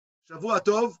Shavua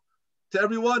Tov to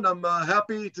everyone. I'm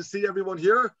happy to see everyone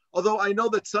here. Although I know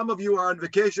that some of you are on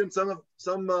vacation. Some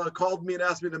called me and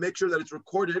asked me to make sure that it's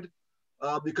recorded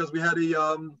because we had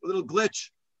a little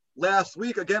glitch last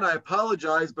week. Again, I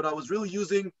apologize, but I was really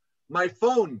using my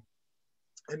phone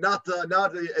and not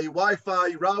a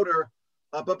Wi-Fi router.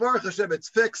 But Baruch Hashem, it's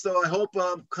fixed. So I hope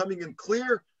I'm coming in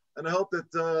clear, and I hope that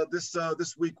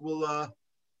this week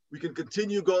we can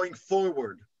continue going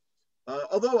forward.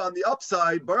 Although on the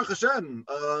upside, Baruch Hashem,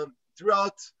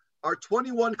 throughout our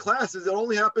 21 classes, it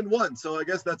only happened once. So I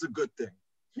guess that's a good thing.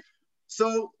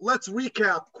 So let's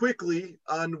recap quickly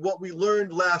on what we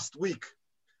learned last week.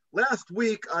 Last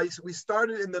week, we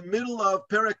started in the middle of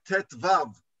perek tet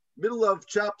vav, middle of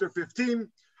chapter 15.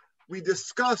 We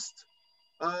discussed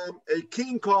a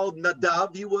king called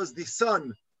Nadav. He was the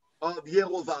son of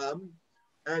Yerovam,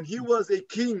 and he was a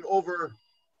king over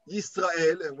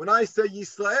Yisrael. And when I say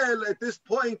Yisrael, at this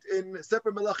point in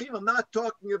Sefer Melachim, I'm not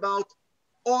talking about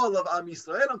all of Am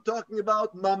Yisrael. I'm talking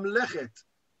about Mamlechet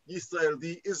Yisrael,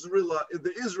 the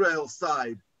Israel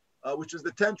side, which is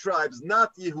the 10 tribes,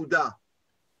 not Yehuda.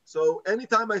 So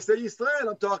anytime I say Yisrael,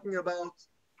 I'm talking about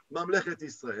Mamlechet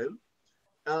Yisrael.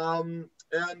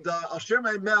 And I'll share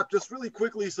my map just really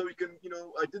quickly so we can,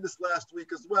 I did this last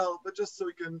week as well, but just so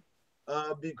we can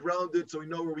be grounded so we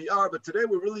know where we are. But today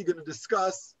we're really going to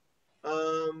discuss,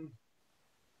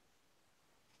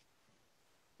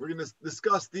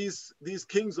 these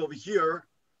kings over here.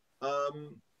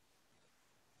 Well,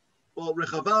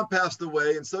 Rechavam passed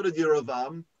away, and so did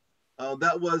Yerovam.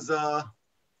 That was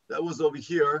over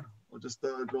here. I'll just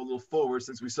go a little forward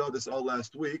since we saw this all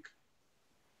last week.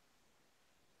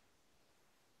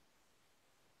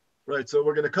 Right, so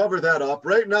we're going to cover that up.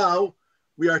 Right now,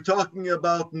 we are talking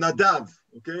about Nadav.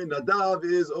 Okay, Nadav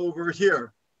is over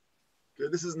here. Okay,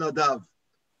 this is Nadav.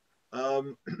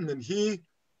 And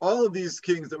all of these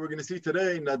kings that we're going to see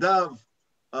today, Nadav,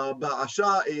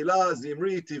 Ba'asha, Elah,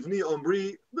 Zimri, Tivni, Omri,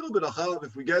 a little bit of Chav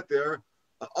if we get there,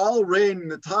 all reigned in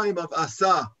the time of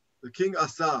Asa, the king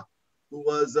Asa, who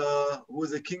was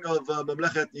a king of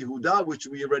Mamlechet Yehuda, which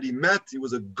we already met. He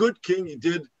was a good king. He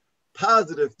did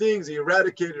positive things. He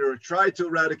eradicated or tried to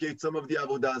eradicate some of the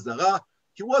Avodah Zarah.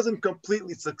 He wasn't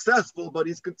completely successful, but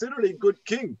he's considered a good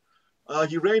king.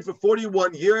 He reigned for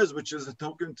 41 years, which is a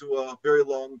token to a very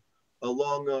long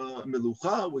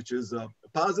melucha, which is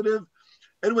positive.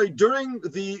 Anyway, during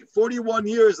the 41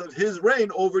 years of his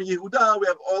reign over Yehuda, we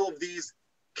have all of these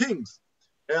kings.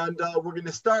 And we're going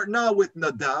to start now with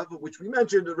Nadav, which we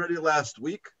mentioned already last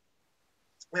week.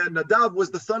 And Nadav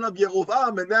was the son of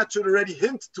Yerovam, and that should already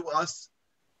hint to us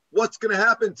what's going to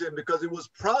happen to him, because it was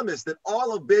promised that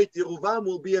all of Beit Yerovam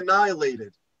will be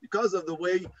annihilated because of the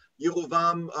way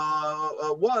Yerovam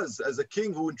was as a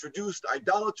king who introduced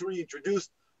idolatry,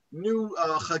 introduced new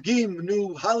chagim,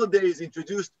 new holidays,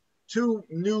 introduced 2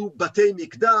 new Batei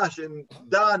Mikdash in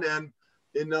Dan and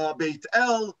in Beit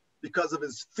El because of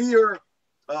his fear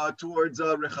towards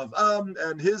Rechavam,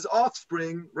 and his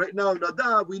offspring, right now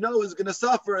Nadav, we know is going to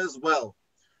suffer as well.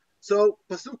 So,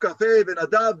 Pasuk Kafei,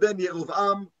 Nadav ben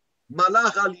Yerovam,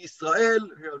 Malach al Yisrael.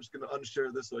 Here, I'm just going to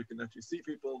unshare this so I can actually see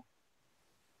people.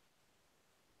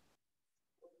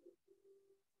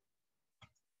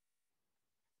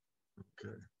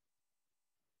 Okay.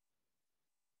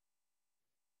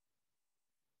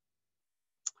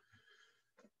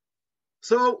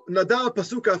 So, Nadav,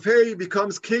 Pasuk Kafei,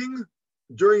 becomes king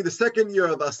during the second year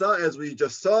of Asa, as we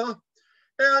just saw,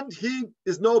 and he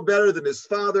is no better than his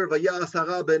father. Vayas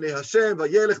hara b'nei Hashem,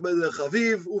 vayelech b'derech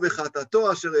aviv, uvechatato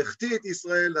asher echti et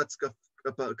Yisrael. That's Kaf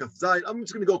Zayin. I'm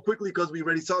just going to go quickly because we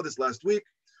already saw this last week.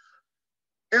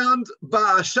 And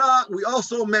Ba'asha, we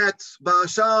also met.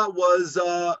 Ba'asha was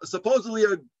supposedly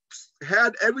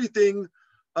had everything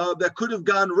that could have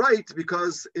gone right,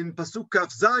 because in Pasuk Kaf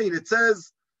Zayin it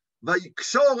says,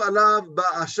 ויקשור עליו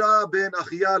באשה בן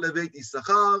אחיה לבית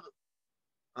יששכר,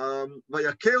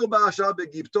 ויקהו באשה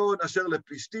בגיבטון אשר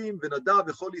לפלישתים, ונדב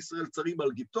וכל ישראל צרים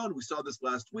על גיבטון. We saw this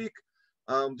last week.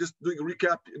 Just doing a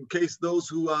recap in case those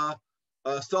who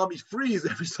saw me freeze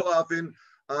every so often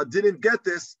didn't get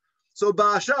this. So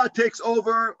Baasha takes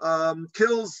over,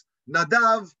 kills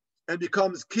Nadav, and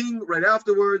becomes king right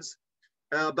afterwards.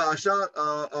 Baasha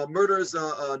murders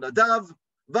Nadav,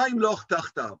 vayimloch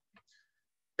tachtav.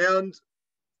 And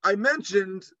I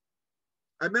mentioned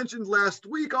last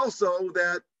week also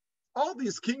that all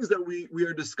these kings that we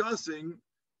are discussing,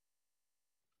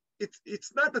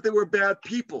 it's not that they were bad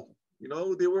people.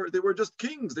 They were just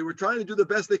kings. They were trying to do the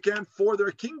best they can for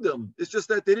their kingdom. It's just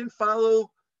that they didn't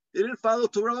follow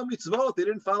Torah mitzvot. They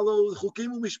didn't follow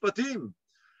chukim u'mishpatim.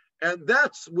 And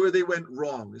that's where they went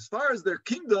wrong. As far as their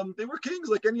kingdom, they were kings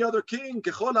like any other king,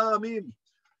 kechol ha'amim.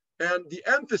 And the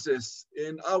emphasis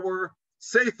in our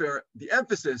Sefer, the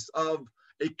emphasis of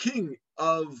a king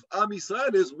of Am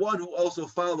Yisrael is one who also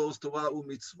follows Torah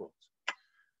u'mitzvot.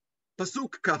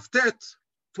 Pasuk Kaftet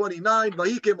 29,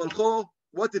 Vayike Malcho,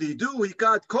 what did he do? He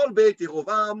got Kol Beit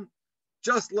Yerovam,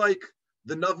 just like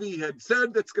the Navi had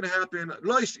said that's going to happen.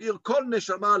 Lo yish'ir kol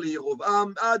neshama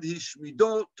liYerovam ad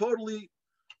hishmido, totally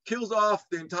kills off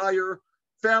the entire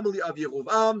family of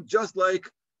Yerovam, just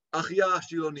like Achia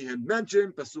Shiloni had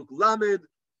mentioned, Pasuk Lamed.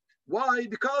 Why?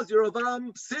 Because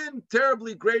Yerovam sinned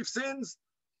terribly grave sins,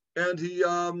 and he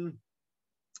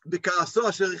B'ka'aso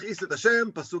asher ichis et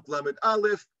Hashem, Pasuk Lamed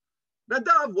Aleph.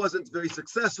 Nadav wasn't very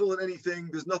successful in anything.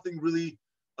 There's nothing really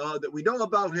that we know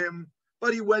about him,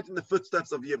 but he went in the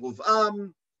footsteps of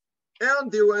Yerovam.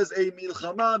 And there was a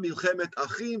milchama, milchemet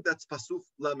achim, that's Pasuk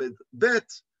Lamed Bet.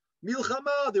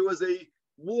 Milchama, there was a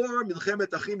war,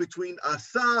 milchemet achim, between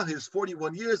Asa, his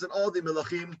 41 years, and all the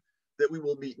Melachim that we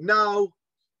will meet now.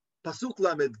 Pasuk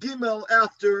Lamed Gimel,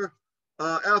 after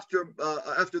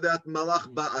that,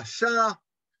 Malach Ba'asha,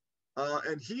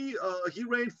 and he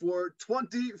reigned for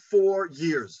 24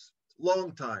 years,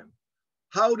 long time.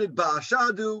 How did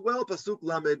Ba'asha do? Well, Pasuk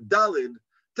Lamed Dalid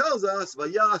tells us,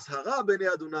 Vayas hara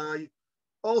b'nei Adonai,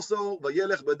 also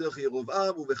Vayelech b'derech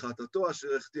Yerovam u'vechatato asher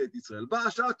echti et Yisrael.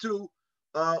 Ba'asha too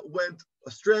went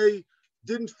astray,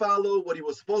 didn't follow what he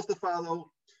was supposed to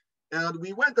follow, and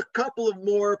we went a couple of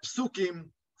more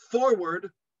psukim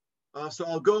forward, so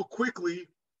I'll go quickly.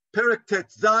 Perek Tet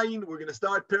Zayin, we're going to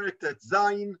start Perek Tet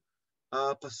Zayin,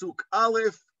 Pasuk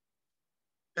Aleph,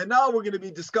 and now we're going to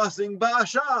be discussing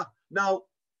Ba'asha. Now,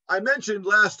 I mentioned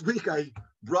last week I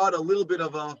brought a little bit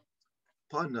of a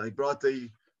pun. I brought a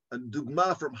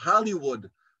dugma from Hollywood,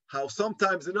 how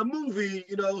sometimes in a movie,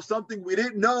 something we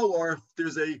didn't know, or if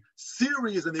there's a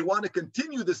series and they want to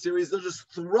continue the series, they'll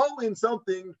just throw in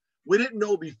something we didn't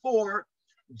know before,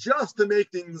 just to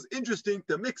make things interesting,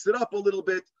 to mix it up a little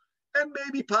bit, and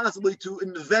maybe possibly to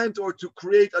invent or to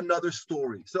create another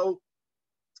story. So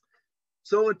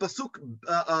in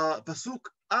Pasuk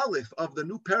Aleph of the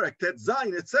new perek Tet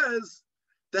Zayin, it says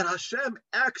that Hashem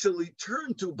actually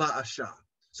turned to Ba'asha.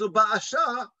 So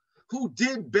Ba'asha, who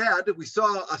did bad, we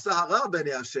saw Asahara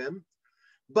b'nei Hashem,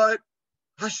 but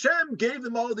Hashem gave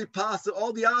them all the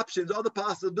options, all the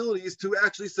possibilities to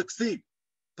actually succeed.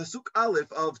 Pasuk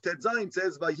Aleph of Tet Zayin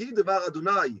says, Vayhi devar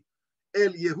Adonai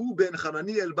el Yehu ben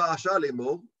Hanani el Ba'asha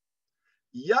lemor,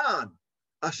 Yan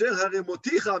asher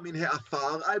haremoticha min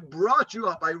he'afar, I brought you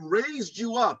up, I raised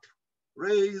you up.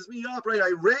 Raise me up, right?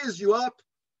 I raised you up,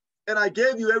 and I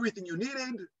gave you everything you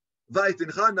needed.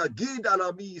 Vaytincha nagid al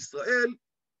ami Yisrael,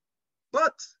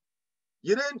 but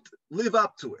you didn't live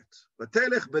up to it.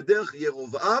 Vatelech bederech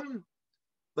Yerovam,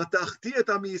 vatachti et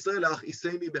ami Yisrael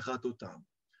ach'iseni bechatotam.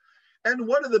 And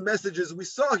one of the messages we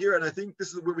saw here, and I think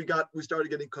this is where we started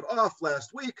getting cut off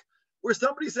last week, where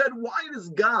somebody said, why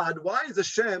is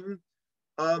Hashem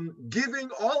giving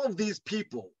all of these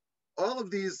people, all of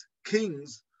these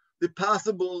kings, the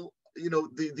possible,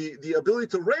 the ability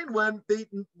to reign when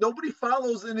nobody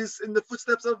follows in the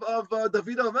footsteps of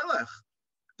David HaMelech?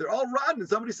 They're all rotten. And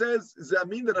somebody says, does that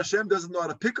mean that Hashem doesn't know how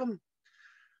to pick them?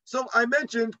 So I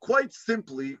mentioned quite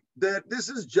simply that this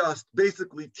is just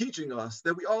basically teaching us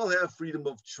that we all have freedom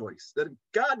of choice, that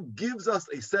God gives us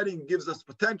a setting, gives us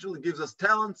potential, He gives us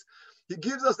talents, He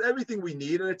gives us everything we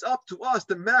need, and it's up to us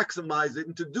to maximize it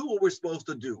and to do what we're supposed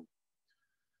to do.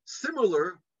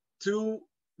 Similar to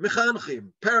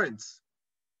mechanchim, parents.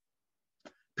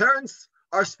 Parents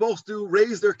are supposed to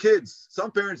raise their kids. Some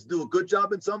parents do a good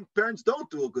job and some parents don't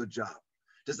do a good job.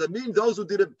 Does that mean those who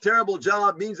did a terrible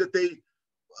job means that they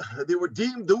were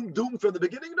doomed from the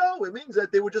beginning? No, it means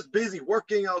that they were just busy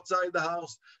working outside the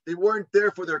house. They weren't there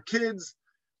for their kids.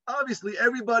 Obviously,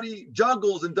 everybody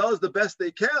juggles and does the best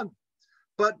they can.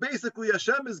 But basically,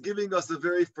 Hashem is giving us a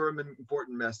very firm and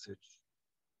important message.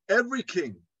 Every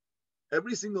king,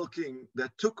 every single king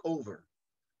that took over,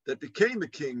 that became a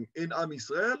king in Am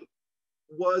Yisrael,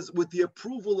 was with the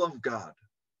approval of God.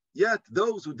 Yet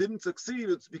those who didn't succeed,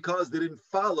 it's because they didn't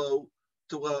follow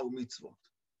Torah u'mitzvot.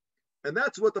 And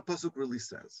that's what the Pasuk really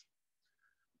says.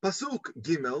 Pasuk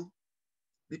Gimel,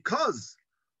 because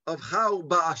of how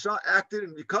Ba'asha acted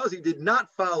and because he did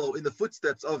not follow in the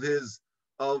footsteps of David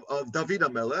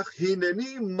HaMelech,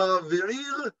 Hineni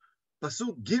Mavi'ir,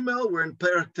 Pasuk Gimel, we're in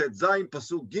Perek Tet Zayin,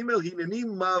 Pasuk Gimel, Hineni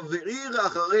Mavi'ir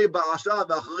acharei Ba'asha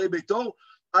v'acharei beito,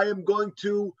 I am going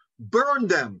to burn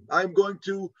them. I am going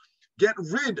to get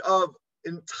rid of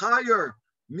entire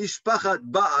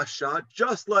Mishpachat Ba'asha,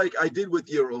 just like I did with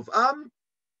Yerovam.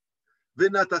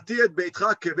 ונתתי את ביתך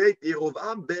כבית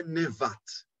ירבעם בן נבט.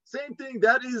 Same thing,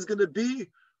 that is going to be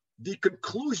the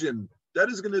conclusion. That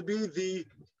is going to be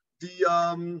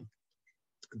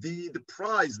the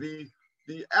prize,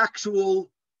 the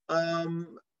actual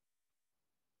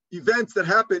events that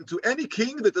happen to any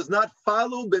king that does not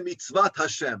follow b'mitzvat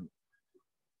Hashem.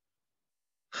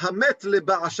 Hamet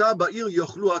leba'asha ba'ir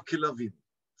yochlu ha'kelavim,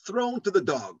 thrown to the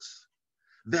dogs.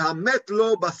 Ve'hamet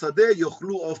lo basadeh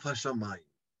yochlu of hashamayim.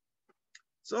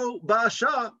 So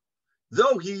Ba'asha,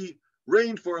 though he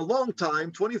reigned for a long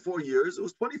time, 24 years, it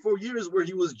was 24 years where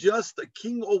he was just a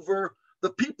king over the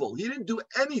people. He didn't do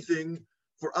anything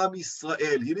for Am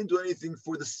Yisrael. He didn't do anything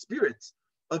for the spirit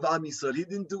of Am Yisrael. He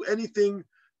didn't do anything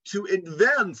to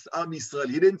advance Am Yisrael.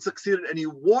 He didn't succeed in any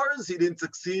wars. He didn't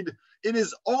succeed in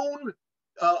his own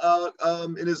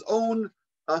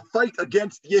fight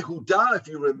against Yehuda. If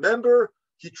you remember,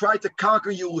 he tried to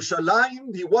conquer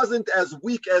Yerushalayim. He wasn't as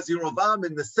weak as Yerovam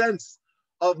in the sense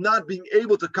of not being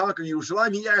able to conquer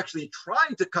Yerushalayim. He actually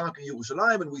tried to conquer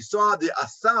Yerushalayim, and we saw the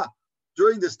Asa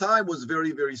during this time was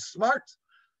very, very smart.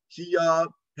 He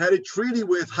had a treaty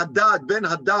with Hadad, Ben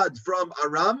Hadad from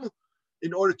Aram,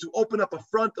 in order to open up a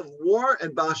front of war,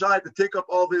 and Ba'asha had to take up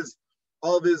all his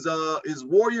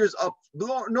warriors up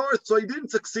north, so he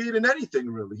didn't succeed in anything,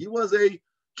 really. He was a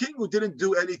king who didn't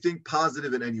do anything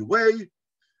positive in any way,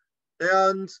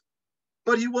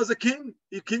 but he was a king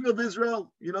of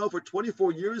Israel. You know, for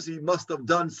 24 years, he must have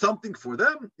done something for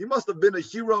them. He must have been a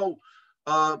hero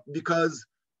because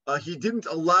he didn't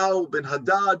allow Ben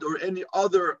Hadad or any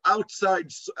other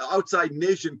outside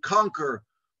nation conquer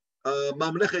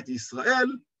Mamlechet Yisrael.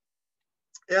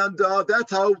 And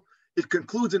that's how it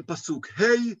concludes in Pasuk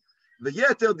Hey,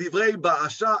 V'yeter divrei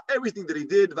Ba'asha, everything that he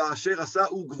did, V'asher asa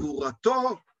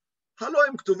u'gvurato, halo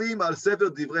em ktuvim al Sefer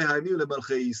divrei ha'yamim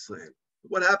lemalchei Yisrael.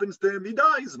 What happens to him? He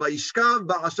dies. Vayishkav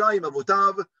Ba'asha im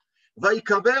avotav,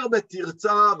 vayikaber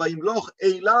betirza, vayimloch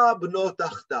Eila bno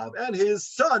tachtav. And his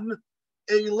son,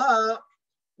 Eila,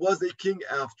 was a king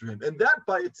after him. And that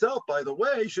by itself, by the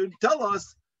way, should tell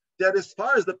us that as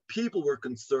far as the people were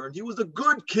concerned, he was a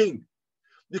good king.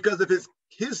 Because if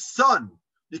his son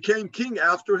became king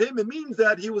after him, it means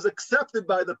that he was accepted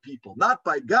by the people, not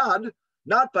by God,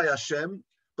 not by Hashem,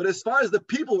 but as far as the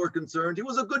people were concerned, he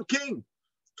was a good king.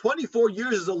 24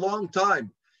 years is a long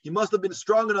time. He must have been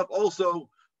strong enough also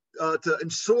to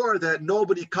ensure that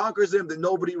nobody conquers him, that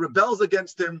nobody rebels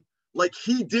against him, like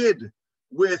he did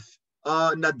with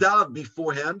Nadav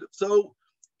beforehand. So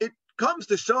it comes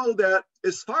to show that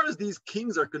as far as these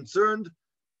kings are concerned,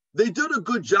 they did a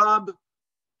good job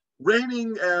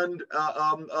reigning and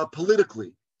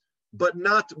politically, but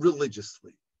not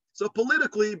religiously. So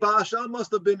politically, Ba'asha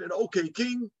must have been an okay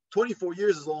king. 24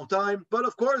 years is a long time, but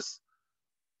of course,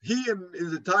 he and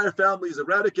his entire family is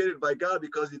eradicated by God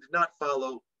because he did not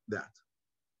follow that.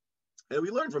 And we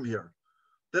learn from here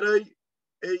that a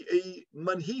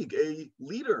manhig, a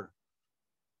leader,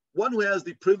 one who has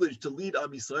the privilege to lead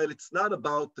Am Yisrael, it's not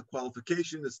about the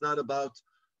qualification, it's not about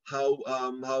how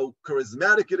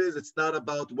charismatic it is, it's not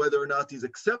about whether or not he's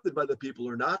accepted by the people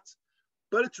or not,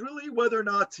 but it's really whether or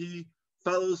not he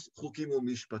follows chukim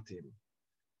u'mishpatim.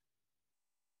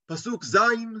 Pasuk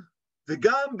Zayin,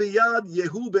 וגם ביד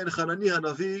יהוא בן חנני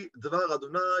הנביא דבר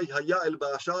אדוני היה אל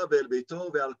באשה ואל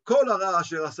ביתו ועל כל הרע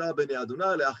אשר עשה בני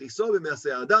אדוני להכעיסו במעשה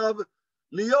ידיו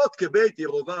להיות כבית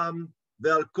ירבעם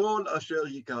ועל כל אשר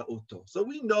היכה אותו. So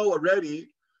we know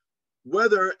already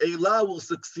whether Elah will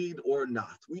succeed or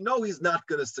not. We know he's not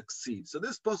going to succeed. So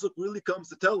this pasuk really comes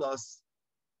to tell us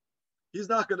he's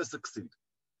not going to succeed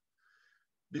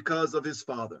because of his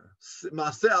father.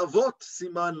 Maaseh avot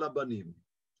siman labanim.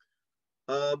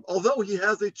 Although he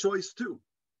has a choice too.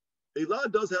 Elah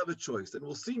does have a choice. And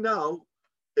we'll see now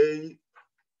a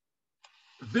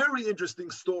very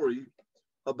interesting story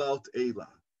about Elah.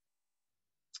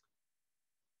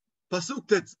 Pasuk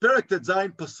perek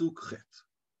tetzayin pasuk chet.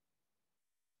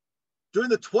 During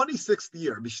the 26th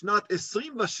year, Bishnat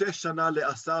 26 shana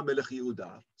le'asa melech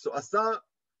Yehuda. So Asa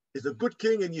is a good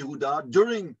king in Yehuda.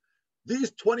 During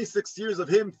these 26 years of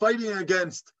him fighting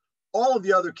against all of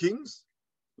the other kings,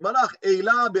 Malach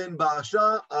Elah ben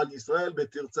Ba'asha al Yisrael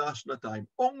betirza shnatayim.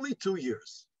 Only 2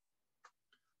 years.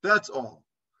 That's all.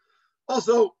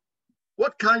 Also,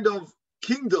 what kind of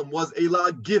kingdom was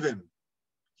Elah given?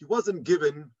 He wasn't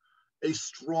given a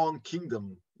strong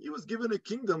kingdom. He was given a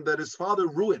kingdom that his father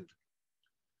ruined.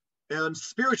 And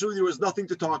spiritually, there was nothing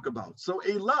to talk about. So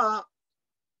Elah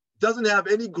doesn't have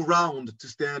any ground to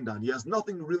stand on. He has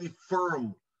nothing really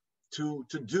firm to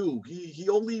do. He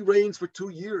only reigns for 2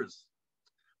 years.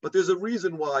 But there's a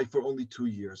reason why for only 2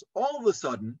 years. All of a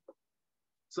sudden,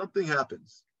 something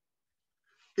happens.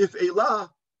 if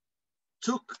Elah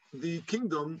took the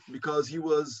kingdom because he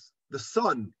was the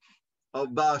son of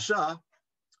Baasha,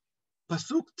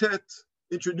 Pasuk Tet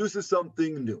introduces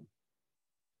something new.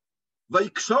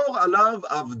 Vaikshor alav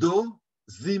avdo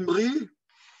Zimri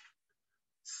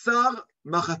sar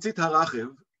machatzit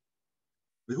harachev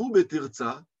והוא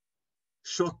בתרצה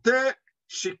שותה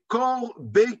שיכור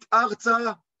בית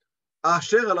ארצה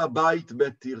אשר על הבית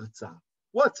בתרצה.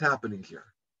 What's happening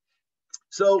here?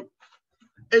 So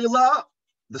Elah,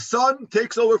 the son,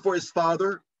 takes over for his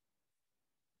father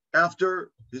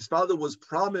after his father was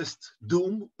promised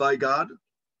doom by God.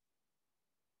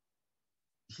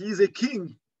 He's a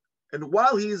king, and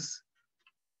while he's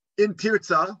in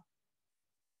Tirza,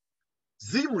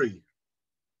 Zimri,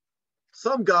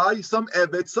 some guy, some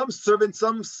eved, some servant,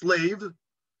 some slave,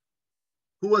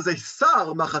 who was a sar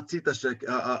machatzit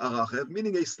arachev,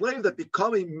 meaning a slave that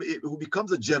who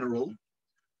becomes a general,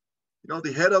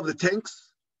 the head of the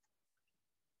tanks.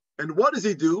 And what does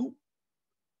he do?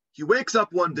 He wakes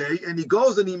up one day and he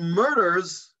goes and he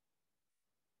murders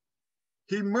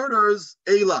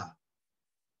Elah.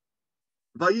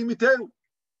 Vayimiteu.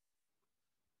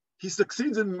 He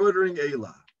succeeds in murdering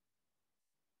Elah.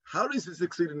 How does he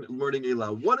succeed in murdering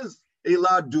Elah? What is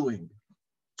Elah doing?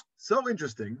 So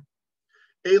interesting.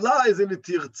 Elah is in the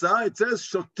Tirza. It says,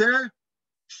 Shoter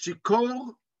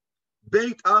Shikor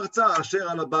Beit Arza Asher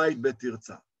Al Bayit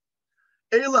Betirza.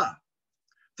 Elah,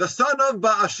 the son of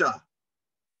Baasha.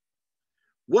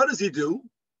 What does he do?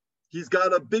 He's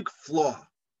got a big flaw,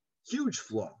 huge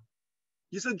flaw.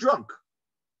 He's a drunk.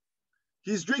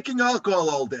 He's drinking alcohol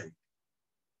all day.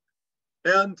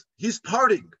 And he's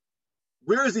partying.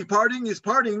 Where is he partying? He's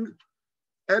partying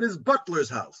at his butler's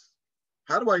house.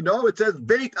 How do I know? It says,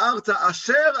 Beit Arza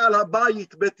Asher Al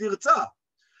Bayit Betirza.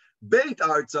 Beit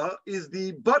Arza is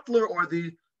the butler or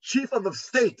the chief of the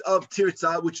state of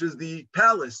Tirza, which is the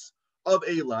palace of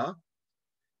Elah.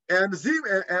 And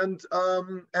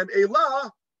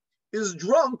Elah is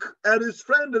drunk at his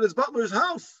friend and his butler's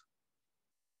house.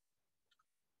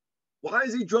 Why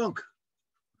is he drunk?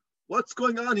 What's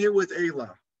going on here with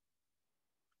Elah?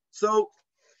 So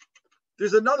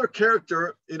there's another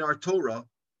character in our Torah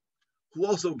who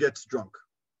also gets drunk.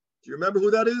 Do you remember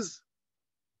who that is?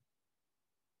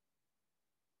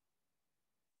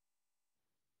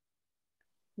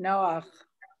 Noach.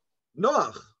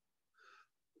 Noach.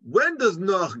 When does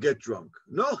Noach get drunk?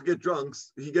 Noach get drunk.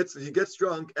 He gets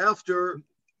drunk after.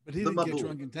 But he didn't get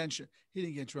drunk intentionally. He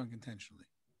didn't get drunk intentionally.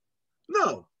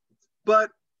 No,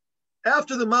 but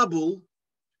after the Mabul,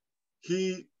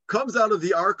 he comes out of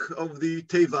the ark of the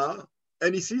Teva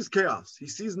and he sees chaos. He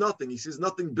sees nothing. He sees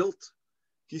nothing built.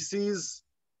 He sees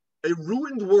a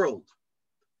ruined world.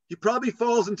 He probably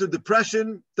falls into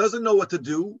depression, doesn't know what to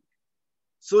do.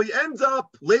 So he ends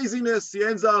up laziness. He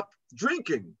ends up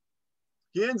drinking.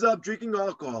 He ends up drinking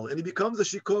alcohol and he becomes a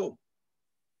shiko,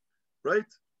 right?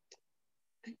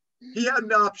 He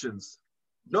had options.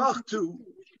 Noach too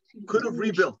could have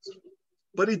rebuilt,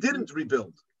 but he didn't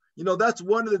rebuild. That's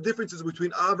one of the differences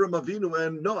between Avram Avinu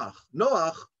and Noach.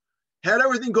 Noach had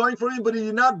everything going for him, but he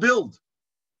did not build.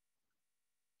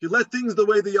 He let things the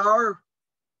way they are.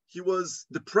 He was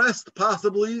depressed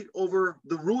possibly over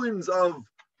the ruins of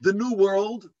the new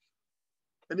world.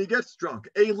 And he gets drunk.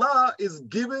 Elah is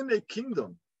given a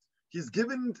kingdom. He's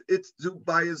given it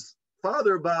by his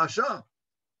father, Baasha.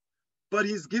 But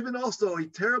he's given also a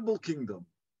terrible kingdom.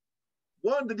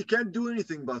 One that he can't do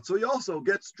anything about. So he also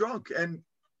gets drunk. And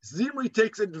Zimri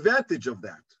takes advantage of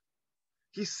that.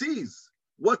 He sees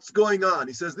what's going on.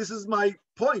 He says, this is my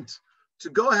point to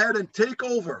go ahead and take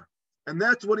over. And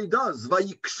that's what he does.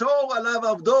 Vayikshor alav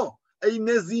avdo, a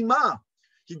nezima.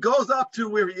 He goes up to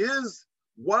where he is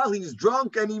while he's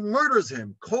drunk and he murders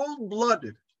him,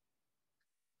 cold-blooded.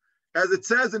 As it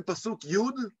says in Pasuk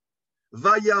Yud,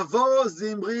 Vayavo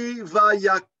Zimri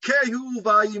vayakehu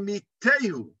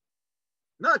vayimitehu.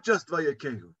 Not just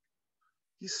vayakehu.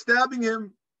 He's stabbing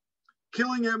him,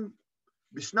 killing him.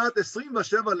 Bishnat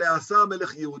 27 le'asa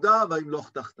melech Yehuda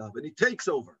vayimloch tachtav. And he takes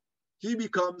over. He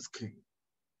becomes king.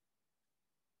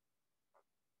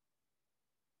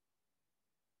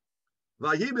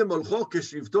 ויהי במולכו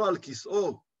כשבתו על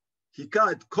כיסאו,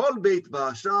 היכה את כל בית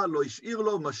באשה, לא השאיר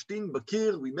לו משתין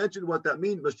בקיר. We mentioned what that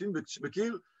means, משתין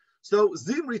בקיר. So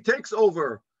Zimri takes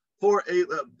over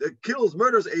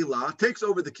murders Elah, takes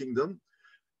over the kingdom.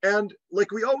 And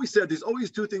like we always said, there's always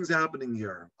two things happening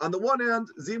here. On the one hand,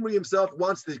 Zimri himself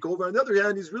wants to take over. On the other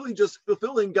hand, he's really just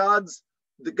fulfilling God's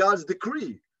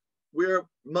decree, where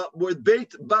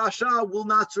Beit Baasha will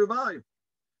not survive.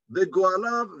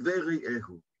 Ve'goalav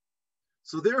ve'ri'ehu.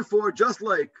 So therefore, just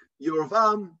like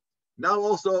Yerovam Now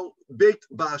also, Beit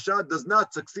Baasha does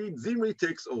not succeed. Zimri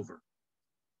takes over.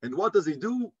 And what does he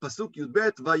do? Pasuk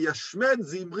Yudbet, Vayashmed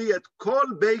Zimri et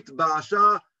kol Beit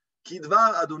Baasha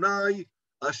kidvar Adonai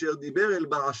asher diber el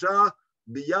Baasha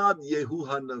biyad Yehu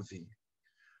hanavi.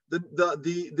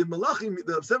 The Melachim,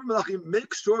 the seven Melachim,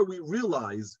 make sure we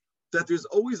realize that there's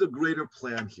always a greater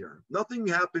plan here. Nothing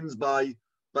happens by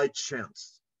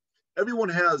chance. Everyone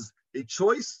has a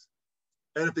choice,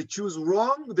 and if they choose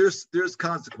wrong, there's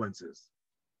consequences.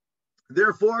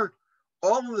 Therefore,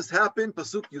 all of this happened,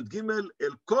 Pasuk Yud Gimel,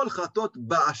 El kol chatot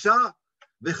Baasha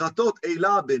v'chatot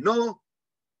Eila beno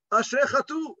asher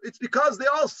chatu. It's because they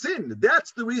all sinned.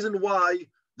 That's the reason why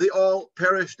they all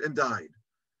perished and died.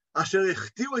 Asher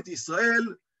echtiu et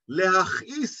Yisrael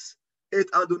leachis et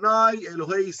Adonai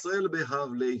Elohei Yisrael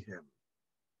behavleihem.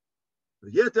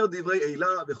 V'yeter divrei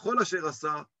Eila v'chol asher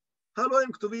asa halo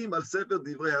hem ktuvim al sefer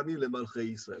divrei hamim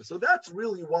lemalchei Yisrael. So that's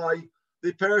really why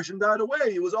they perished and died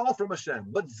away. It was all from Hashem.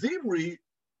 But Zimri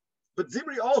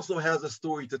also has a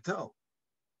story to tell.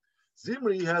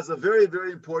 Zimri has a very,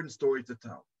 very important story to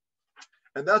tell.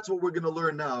 And that's what we're going to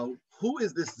learn now. Who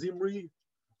is this Zimri?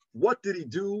 What did he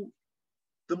do?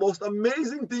 The most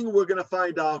amazing thing we're going to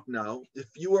find out now, if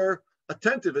you are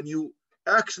attentive and you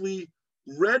actually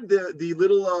read the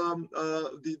little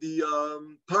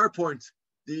PowerPoint,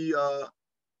 the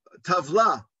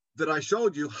tavla that I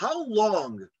showed you, how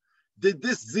long did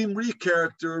this Zimri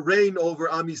character reign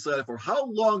over Am Yisrael for? How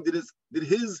long did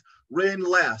his reign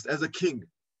last as a king?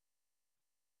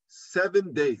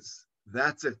 7 days.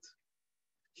 That's it.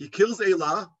 He kills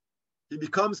Elah, he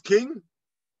becomes king,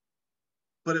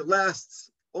 but it lasts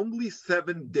only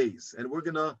 7 days, and we're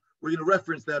gonna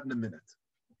reference that in a minute.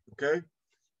 Okay,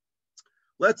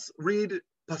 let's read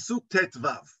Pasuk Tet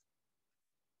Vav.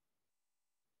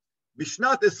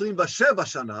 Bishnat 27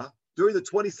 shana, during the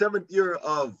 27th year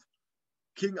of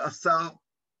King Asa,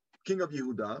 king of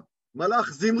Yehuda, Malach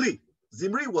Zimri.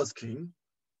 Zimri was king.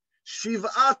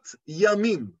 Shiv'at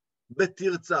Yamim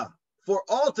betirza. For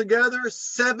altogether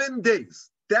 7 days.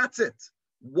 That's it.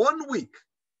 1 week.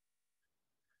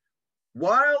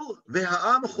 While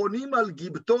Veha'am chonim al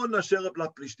Gibton asher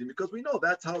plishtim, because we know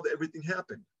that's how everything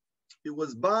happened. It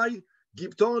was by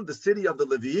Gibton, the city of the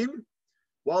Leviim,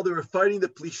 while they were fighting the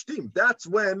Plishtim. That's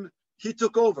when he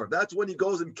took over. That's when he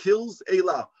goes and kills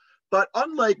Elah. But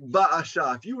unlike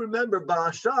Baasha, if you remember,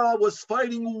 Baasha was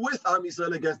fighting with Am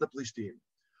Yisrael against the Plishtim.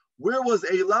 Where was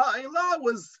Elah? Elah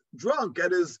was drunk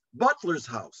at his butler's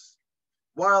house,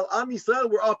 while Am Yisrael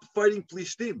were up fighting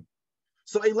Plishtim.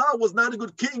 So Elah was not a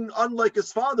good king, unlike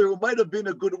his father, who might have been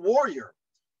a good warrior.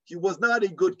 He was not a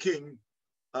good king.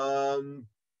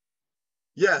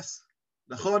 Yes,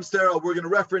 Nachon Sarah, we're going to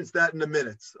reference that in a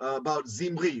minute, about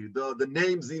Zimri, the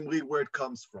name Zimri, where it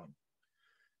comes from.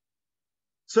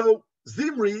 So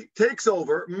Zimri takes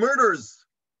over, murders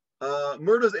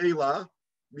Elah,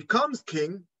 becomes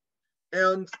king,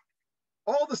 and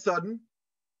all of a sudden,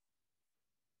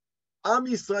 Am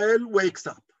Yisrael wakes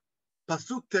up.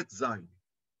 Pasuk Tet Zayin.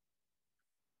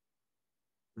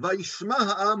 Vayishma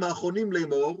ha'am hachonim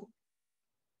lemor,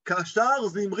 kashar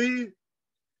Zimri,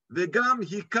 vegam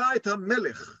hika et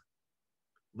hamelech,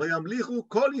 vayamlichu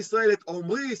kol Yisrael et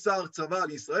Omri sar tzava al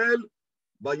Yisrael,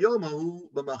 bayom hahu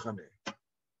b'machaneh.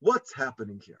 What's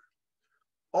happening here?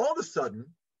 All of a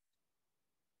sudden,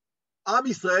 Am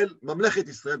Yisrael, Mamlechet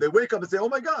Yisrael, they wake up and say, oh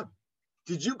my God,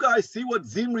 did you guys see what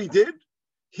Zimri did?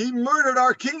 He murdered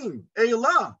our king,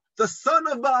 Elah, the son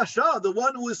of Baasha, the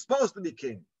one who is supposed to be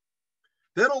king.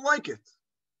 They don't like it.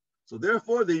 So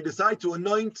therefore, they decide to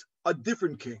anoint a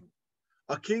different king,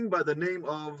 a king by the name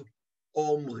of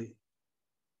Omri.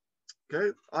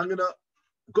 Okay, I'm going to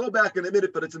go back in a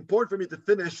minute, but it's important for me to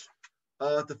finish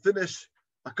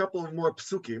a couple of more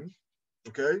psukim,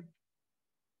 okay?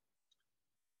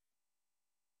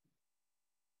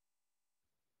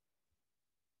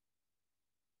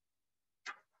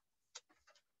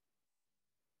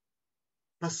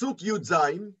 Pasuk Yud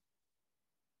Zayin.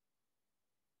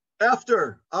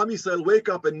 After Am Yisrael wake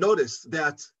up and notice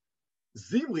that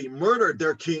Zimri murdered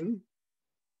their king,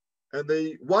 and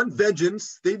they want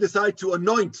vengeance, they decide to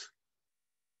anoint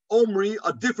Omri,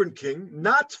 a different king,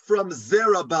 not from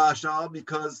Zera Baasha,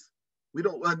 because we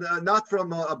don't, not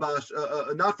from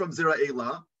Zera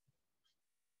Elah.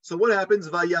 So what happens?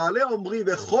 Vayale Omri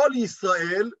vechol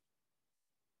Yisrael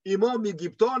imo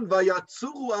migipton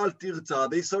vayatzuru al Tirza.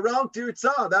 They surround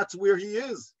Tirza. That's where he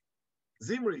is,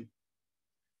 Zimri.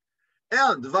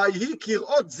 And vayhi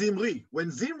kirot Zimri. When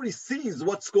Zimri sees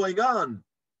what's going on,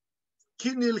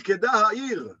 kinil kedah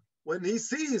ha'ir. When he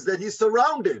sees that he's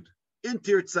surrounded in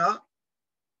Tirza,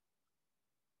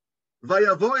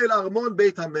 Vayavo el armon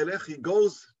beit hamelech. He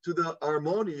goes to the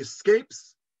armon. He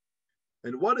escapes.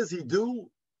 And what does he do?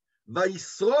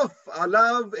 Vayisrof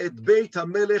alav et beit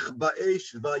hamelech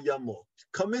ba'esh vayamot.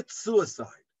 Commits suicide.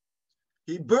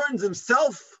 He burns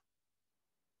himself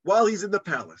while he's in the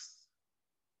palace.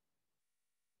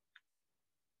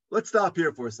 Let's stop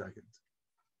here for a second.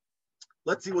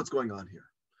 Let's see what's going on here.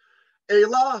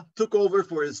 Elah took over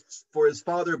for his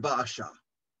father Baasha.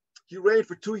 He reigned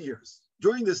for 2 years.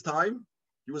 During this time,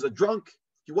 he was a drunk.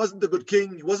 He wasn't a good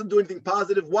king. He wasn't doing anything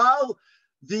positive. While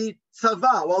the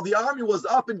army was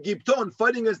up in Gibton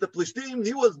fighting against the Plishtim,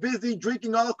 he was busy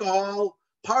drinking alcohol,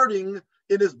 partying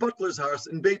in his butler's house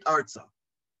in Beit Arza.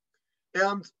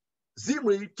 And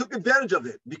Zimri took advantage of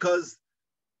it because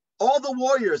all the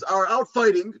warriors are out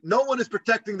fighting. No one is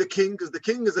protecting the king because the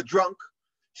king is a drunk.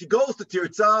 He goes to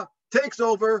Tirzah, takes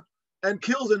over, and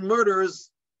kills and murders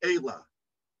Elah.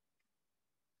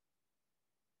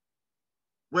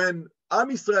 When Am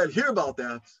Yisrael hear about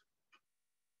that,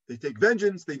 they take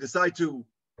vengeance. They decide to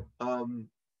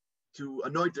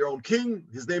anoint their own king.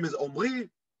 His name is Omri.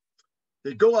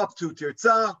 They go up to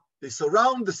Tirzah. They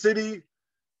surround the city.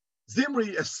 Zimri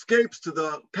escapes to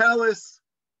the palace,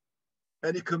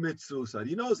 and he commits suicide.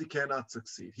 He knows he cannot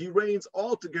succeed. He reigns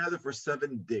altogether for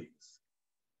 7 days.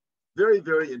 Very,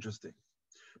 very interesting.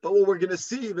 But what we're going to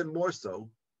see even more so,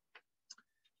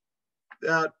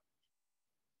 that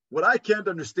what I can't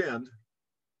understand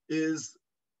is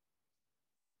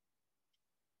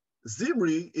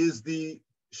Zimri is the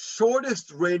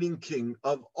shortest reigning king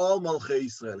of all Malchei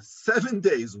Yisrael. 7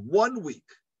 days, 1 week.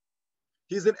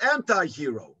 He's an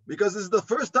anti-hero because this is the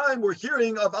first time we're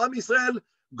hearing of Am Yisrael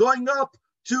going up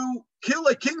to kill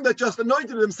a king that just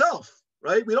anointed himself,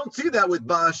 right? We don't see that with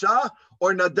Baasha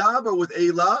or Nadav or with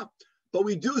Elah, but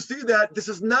we do see that this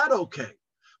is not okay.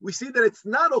 We see that it's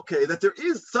not okay, that there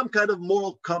is some kind of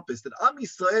moral compass, that Am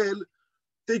Yisrael,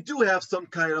 they do have some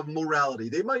kind of morality.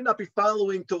 They might not be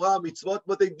following Torah mitzvot,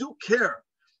 but they do care.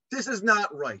 This is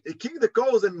not right. A king that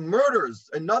goes and murders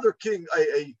another king,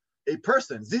 a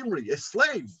person, Zimri, a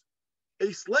slave.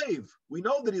 We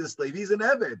know that he's a slave. He's an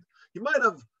Eved. He might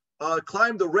have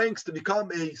climbed the ranks to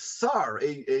become a Sar,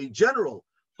 a general,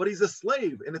 but he's a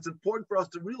slave. And it's important for us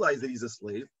to realize that he's a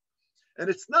slave. And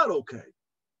it's not okay.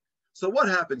 So what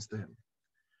happens to him?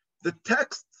 The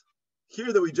text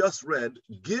here that we just read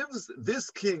gives this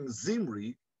king,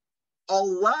 Zimri, a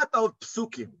lot of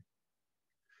psukim.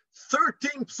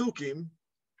 13 psukim,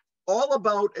 all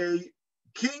about a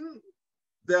king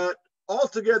that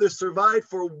altogether survived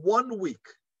for 1 week.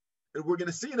 And we're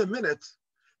going to see in a minute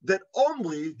that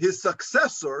only his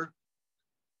successor,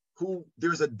 who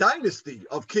there's a dynasty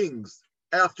of kings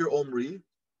after Omri,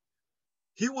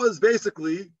 he was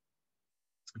basically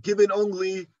given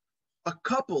only a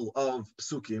couple of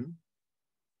psukim,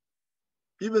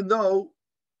 even though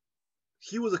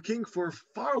he was a king for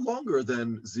far longer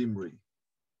than Zimri.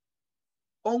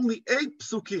 Only 8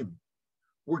 psukim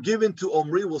were given to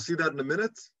Omri, we'll see that in a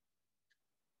minute,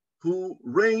 who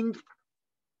reigned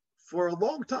for a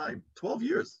long time, 12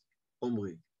 years,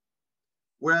 Omri.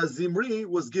 Whereas Zimri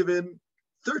was given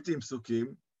 13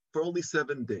 psukim for only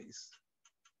 7 days.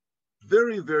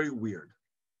 Very, very weird.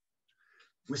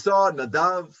 We saw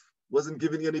Nadav wasn't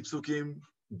giving any psukim.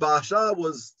 Baasha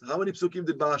was, how many psukim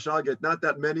did Baasha get? Not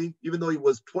that many, even though he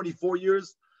was 24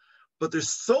 years. But there's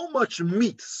so much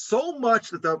meat, so much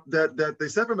that the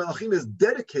Sefer Melachim is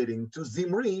dedicating to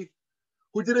Zimri,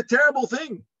 who did a terrible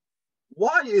thing.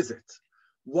 Why is it?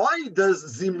 Why does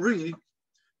Zimri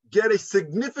get a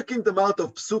significant amount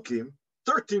of psukim,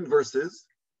 13 verses,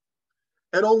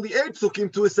 and only 8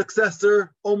 psukim to his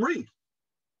successor, Omri?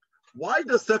 Why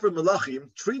does Sefer Melachim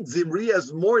treat Zimri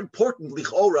as more important,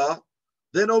 lichora,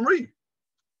 than Omri?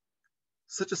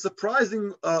 Such a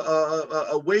surprising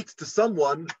weight to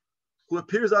someone who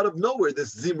appears out of nowhere,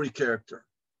 this Zimri character.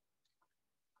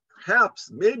 Perhaps,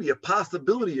 maybe a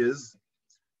possibility is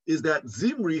that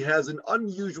Zimri has an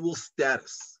unusual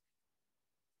status.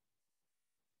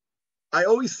 I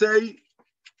always say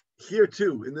here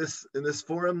too, in this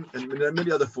forum and in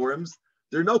many other forums,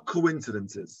 there are no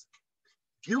coincidences.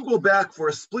 If you go back for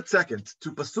a split second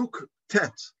to Pasuk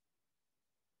Tet,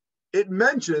 it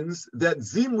mentions that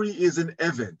Zimri is an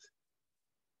Eved.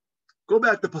 Go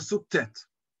back to Pasuk Tet.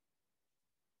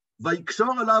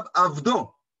 Vaikshor alav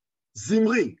avdo,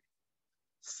 Zimri,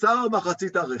 sar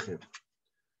machatzit harechev.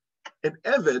 An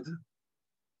Eved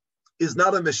is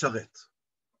not a Mesharet.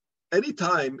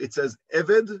 Anytime it says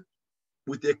Eved,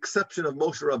 with the exception of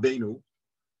Moshe Rabbeinu,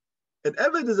 an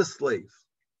Eved is a slave.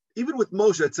 Even with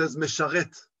Moshe, it says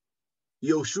Mesharet,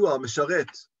 Yoshua, Mesharet.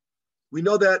 We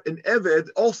know that an Eved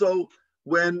also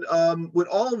when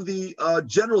all of the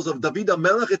generals of David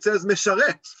HaMelech, it says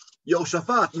Mesharet,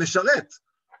 Yoshafat, Mesharet.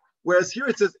 Whereas here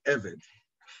it says Eved.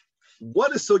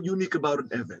 What is so unique about an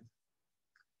Eved?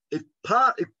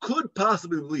 It could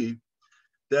possibly be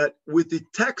that with the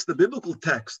text, the biblical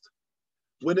text,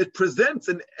 when it presents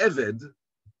an Eved,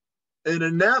 an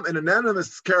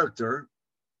anonymous character,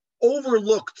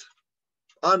 overlooked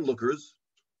onlookers,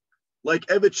 like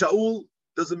Eved Shaul,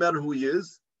 doesn't matter who he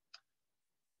is,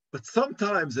 but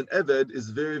sometimes an Eved is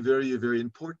very, very, very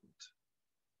important.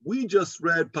 We just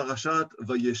read Parashat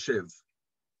Vayeshev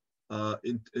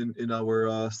in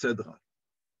our Sedra.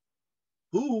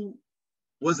 Who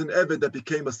was an Eved that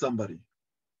became a somebody?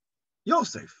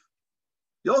 Yosef.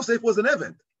 Yosef was an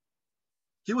Eved.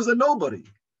 He was a nobody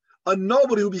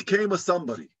who became a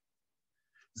somebody.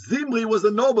 Zimri was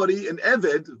a nobody, an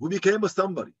Eved, who became a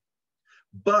somebody.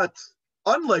 But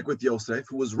unlike with Yosef,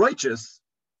 who was righteous,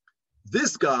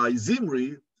 this guy,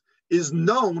 Zimri, is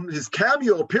known, his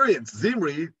cameo appearance,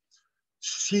 Zimri,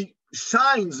 she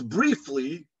shines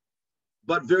briefly,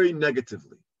 but very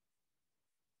negatively.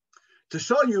 To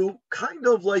show you, kind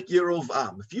of like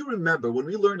Yerovam. If you remember, when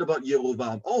we learned about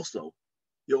Yerovam also,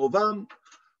 Yerovam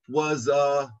was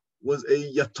a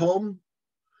yatom,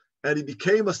 and he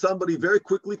became a somebody very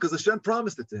quickly because Hashem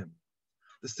promised it to him.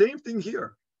 The same thing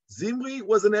here. Zimri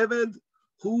was an Eved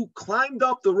who climbed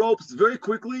up the ropes very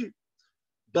quickly,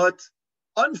 but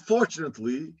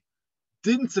unfortunately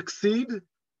didn't succeed,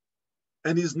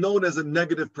 and he's known as a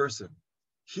negative person.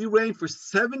 He reigned for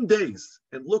 7 days,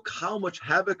 and look how much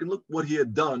havoc and look what he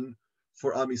had done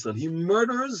for Am Yisrael. He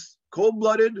murders,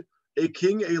 cold-blooded, a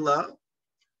king Elah,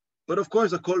 but of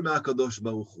course, Akol Me'akadosh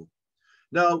Baruch Hu.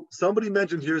 Now, somebody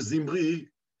mentioned here Zimri.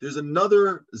 There's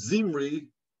another Zimri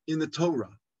in the Torah.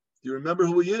 Do you remember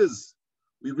who he is?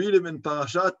 We read him in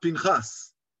Parashat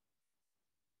Pinchas.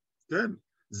 Then,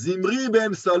 Zimri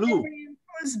ben Salu.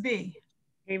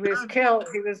 He was killed.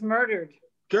 He was murdered.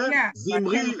 Okay? Yeah.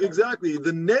 Zimri, exactly.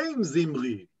 The name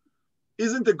Zimri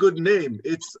isn't a good name.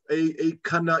 It's a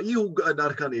Kana'i,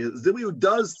 not Kana'i, Zimri who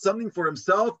does something for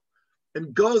himself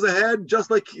and goes ahead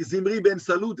just like Zimri ben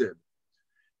Salu did.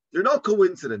 There are no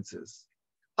coincidences.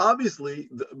 Obviously,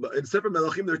 in Sefer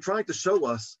Melachim, they're trying to show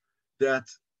us that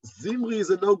Zimri is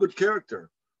a no good character,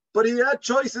 but he had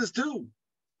choices too.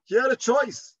 He had a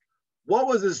choice. What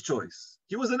was his choice?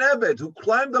 He was an Eved who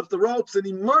climbed up the ropes and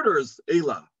he murders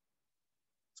Elah.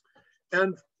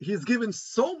 And he's given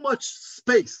so much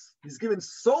space. He's given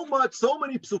so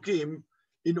many psukim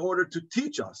in order to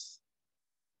teach us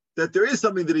that there is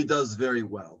something that he does very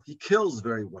well. He kills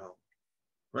very well,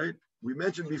 right? We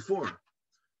mentioned before,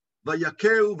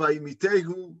 Vayakeu,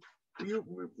 Vayimitehu,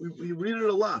 we read it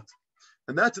a lot.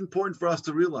 And that's important for us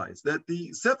to realize that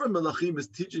the Sefer Melachim is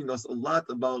teaching us a lot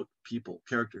about people,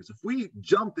 characters. If we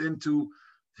jumped into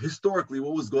historically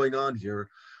what was going on here,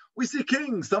 we see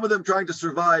kings, some of them trying to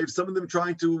survive, some of them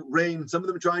trying to reign, some of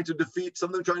them trying to defeat, some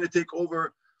of them trying to take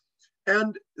over.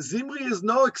 And Zimri is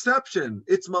no exception.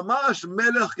 It's mamash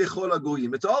melech kechol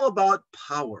hagoyim. It's all about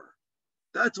power.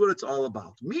 That's what it's all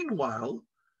about. Meanwhile,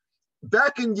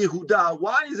 back in Yehuda,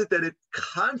 why is it that it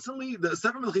constantly, the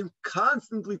Sefer Melachim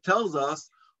constantly tells us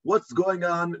what's going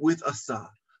on with Asa?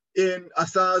 In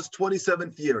Asa's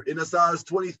 27th year, in Asa's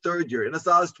 23rd year, in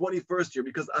Asa's 21st year,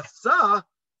 because Asa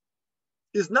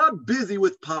is not busy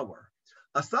with power.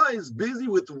 Asa is busy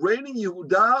with reigning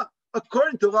Yehuda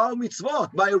according to Torah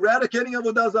mitzvot, by eradicating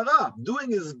Avodah Zarah, doing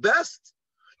his best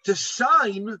to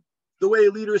shine the way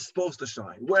a leader is supposed to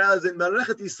shine. Whereas in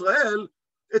Malechet Yisrael,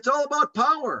 it's all about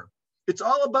power. It's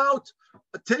all about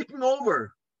taking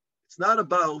over. It's not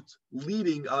about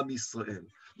leading Am Yisrael.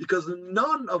 Because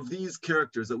none of these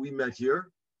characters that we met here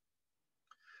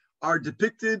are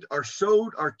depicted, are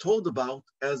showed, are told about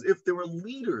as if they were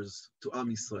leaders to Am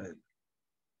Yisrael.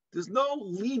 There's no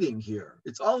leading here.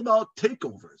 It's all about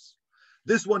takeovers.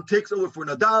 This one takes over for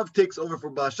Nadav, takes over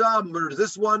for Baasha, murders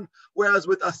this one. Whereas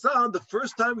with Asa, the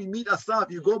first time we meet Asa,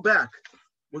 if you go back,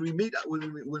 when we meet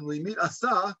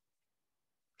Asa,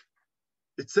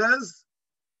 it says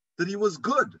that he was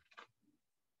good.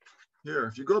 Here,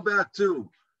 if you go back to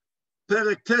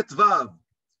perek tet vav,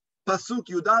 pasuk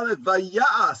yud aleph,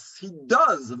 vayas, he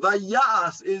does.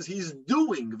 Vayas is he's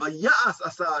doing. Vayas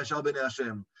Asa Ashar b'nei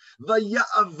Hashem.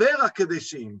 Vayaver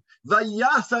HaKadeshim.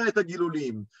 Vayasar et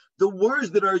hagilulim. The words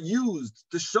that are used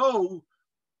to show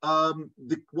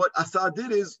what Asa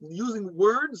did is using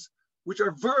words which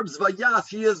are verbs. Vayas,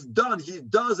 he has done, he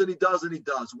does, and he does, and he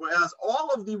does. Whereas all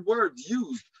of the words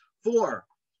used for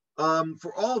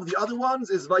all of the other ones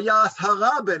is vayas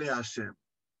hara b'nei Hashem,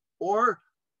 or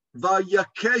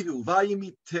vayakehu,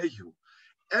 vayimitehu.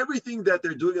 Everything that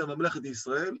they're doing in Mamlechet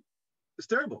Yisrael It's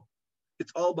terrible.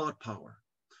 It's all about power.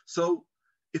 So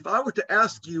if I were to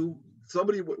ask you,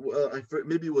 somebody,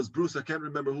 maybe it was Bruce, I can't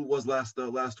remember who it was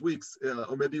last week's,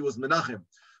 or maybe it was Menachem,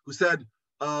 who said,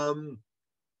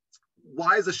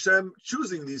 why is Hashem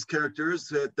choosing these characters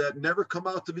that never come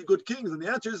out to be good kings? And the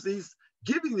answer is he's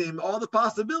giving them all the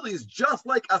possibilities. Just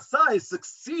like Asa is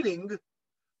succeeding,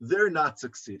 they're not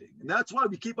succeeding. And that's why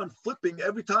we keep on flipping.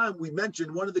 Every time we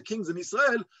mention one of the kings in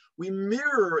Israel, we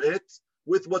mirror it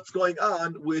with what's going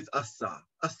on with Asa.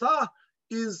 Asa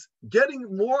is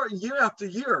getting more year after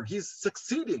year. He's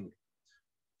succeeding.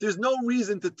 There's no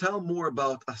reason to tell more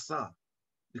about Asa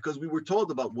because we were told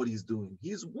about what he's doing.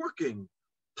 He's working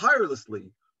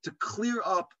tirelessly to clear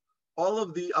up all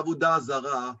of the Avodah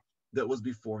Zarah that was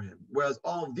before him. Whereas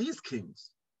all of these kings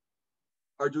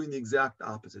are doing the exact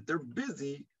opposite. They're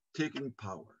busy taking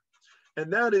power.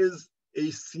 And that is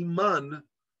a siman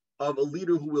of a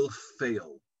leader who will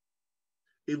fail.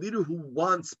 A leader who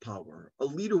wants power, a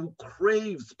leader who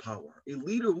craves power, a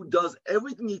leader who does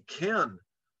everything he can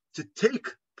to take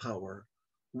power,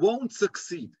 won't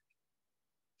succeed.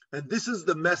 And this is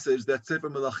the message that Sefer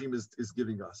Melachim is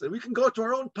giving us. And we can go to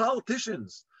our own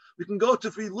politicians. We can go to,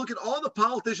 if we look at all the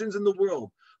politicians in the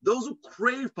world, those who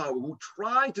crave power, who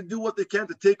try to do what they can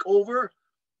to take over,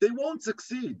 they won't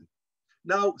succeed.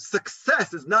 Now,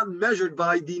 success is not measured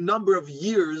by the number of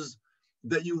years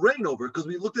that you reign over, because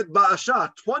we looked at Baasha,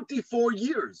 24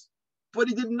 years, but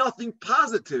he did nothing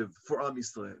positive for Am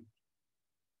Yisrael.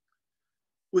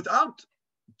 Without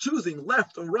choosing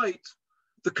left or right,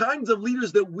 the kinds of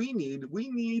leaders that we need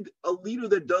a leader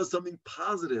that does something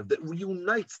positive, that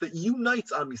unites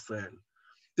Am Yisrael,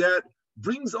 that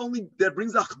brings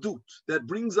achdut, that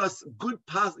brings us good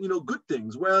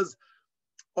things. Whereas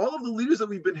all of the leaders that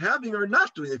we've been having are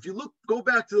not doing it. If you go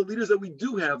back to the leaders that we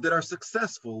do have that are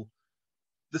successful,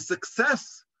 the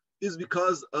success is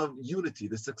because of unity.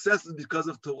 The success is because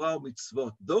of Torah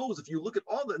mitzvot. Those, if you look at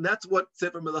all that, and that's what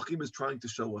Sefer Melachim is trying to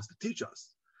show us, to teach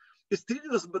us. It's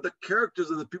teaching us about the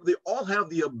characters of the people. They all have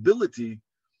the ability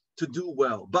to do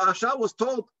well. Baasha was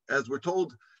told, as we're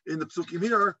told in the Psukim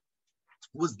here,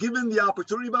 was given the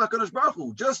opportunity by HaKadosh Baruch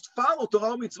Hu. Just follow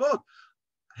Torah mitzvot.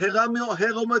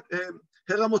 Heramoticha,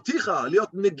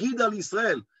 liot negid al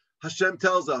Yisrael. Hashem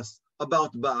tells us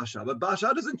about Baasha. But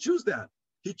Baasha doesn't choose that.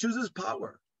 He chooses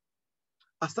power.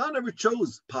 Asa never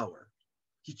chose power.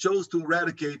 He chose to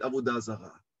eradicate Avodah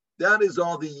Zarah. That is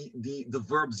all the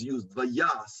verbs used.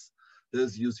 Vayas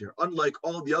is used here. Unlike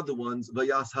all the other ones,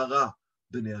 Vayas hara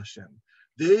b'nei Hashem.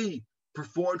 They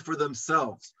performed for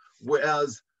themselves,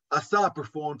 whereas Asa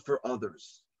performed for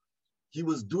others. He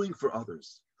was doing for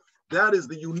others. That is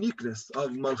the uniqueness of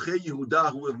Malchei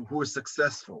Yehuda who are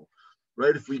successful,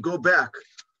 right? If we go back,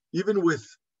 even with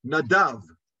Nadav,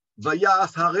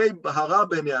 Vayas hara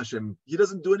b'nei Hashem. He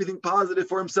doesn't do anything positive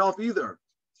for himself either.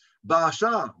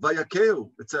 Baasha, Vayakeu,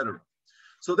 etc.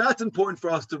 So that's important for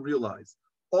us to realize.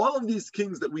 All of these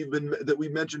kings that we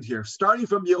mentioned here, starting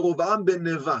from Yerovam ben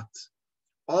Nevat,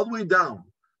 all the way down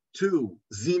to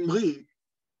Zimri,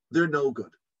 they're no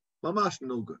good. Mamash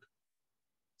no good.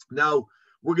 Now,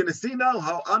 we're going to see now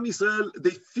how Am Yisrael,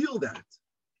 they feel that.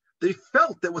 They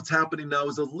felt that what's happening now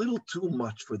is a little too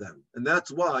much for them. And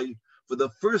that's why, for the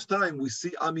first time, we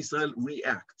see Am Yisrael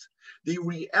react. They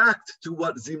react to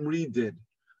what Zimri did.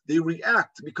 They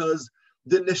react because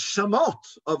the neshamot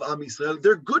of Am Yisrael,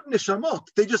 they're good neshamot.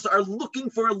 They just are looking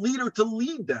for a leader to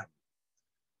lead them.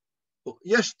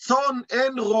 Yesh tzon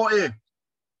en ro'eh.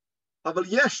 Aval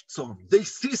yesh tzon. They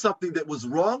see something that was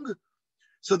wrong,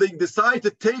 so they decide to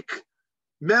take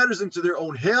matters into their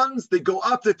own hands. They go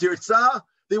up to Tirzah.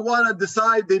 They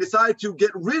decide to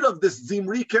get rid of this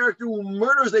Zimri character who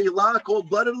murders Eilah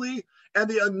cold-bloodedly, and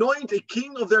they anoint a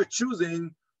king of their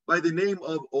choosing by the name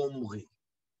of Omri.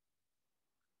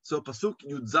 So Pasuk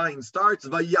Yud Zayin starts,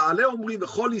 Vayale Omri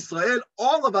v'chol Yisrael,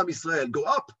 all of Am Yisrael go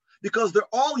up, because they're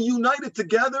all united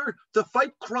together to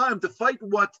fight crime, to fight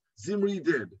what Zimri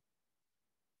did.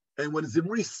 And when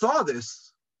Zimri saw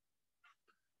this,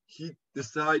 he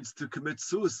decides to commit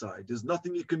suicide. There's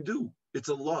nothing he can do. It's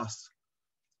a loss.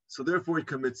 So therefore he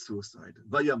commits suicide.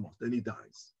 Vayamot, and he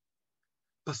dies.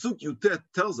 Pasuk Yutet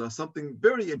tells us something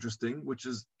very interesting, which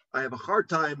is, I have a hard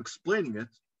time explaining it,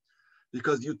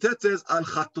 because Yutet says, Al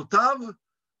chatotav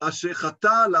asher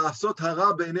chata la'asot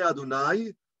hara b'nei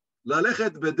Adonai,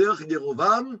 la'lechet b'derech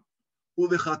Yerovam,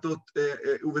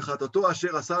 u'v'chatoto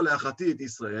asher asa le'achati et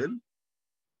Yisrael.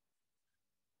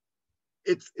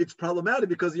 It's problematic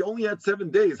because he only had 7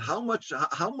 days.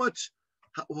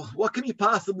 What can he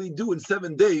possibly do in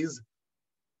 7 days?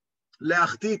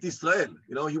 Le'achti et Yisrael.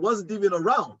 He wasn't even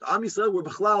around. Am Yisrael were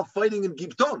b'chlal fighting in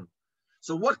Gibton.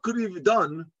 So what could he have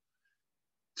done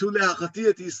to le'achati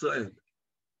et Yisrael.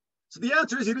 So the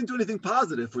answer is he didn't do anything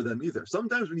positive for them either.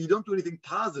 Sometimes when you don't do anything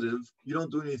positive, you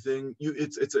don't do anything,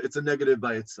 it's a negative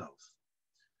by itself.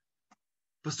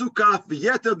 פסוק כ'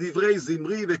 ויתר דברי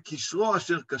זמרי וקשרו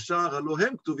אשר קשר, הלא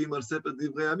הם כתובים על ספר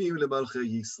דברי ימים למלכי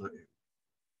ישראל.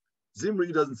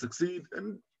 Zimri doesn't succeed,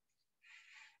 and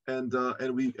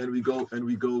we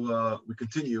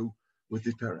continue with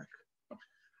the perek.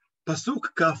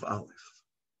 Pasuk kaf aleph.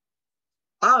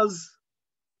 As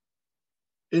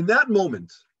in that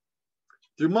moment,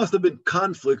 there must have been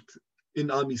conflict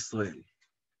in Am Yisrael,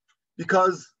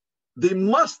 because they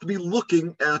must be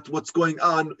looking at what's going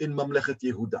on in Mamlechet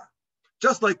Yehuda.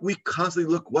 Just like we constantly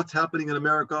look what's happening in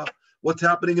America, what's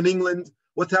happening in England,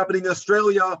 what's happening in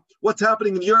Australia, what's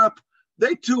happening in Europe.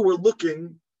 They too were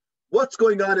looking what's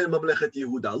going on in Mamlechet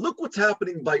Yehuda. Look what's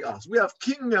happening by us. We have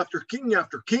king after king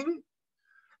after king,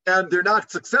 and they're not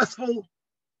successful.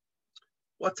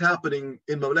 What's happening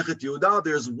in Mamlechet Yehuda?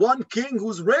 There's one king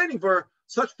who's reigning for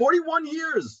such 41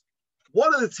 years.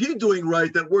 What is he doing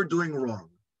right that we're doing wrong?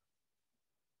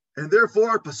 And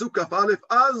therefore, Pasuk Kaf Aleph,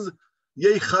 Az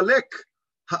Yeichalek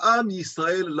Ha'am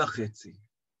Yisrael Lachetzi.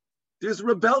 There's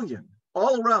rebellion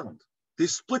all around. They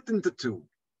split into two.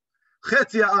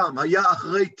 Chetzi Ha'am Haya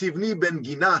Achrei Tivni ben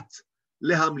Ginat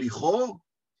Lehamlicho,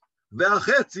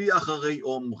 Ve'achetzi Achrei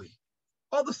Omri.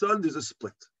 All of a sudden, there's a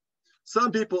split.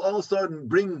 Some people all of a sudden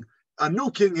bring a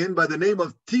new king in by the name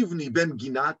of Tivni ben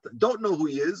Ginat. Don't know who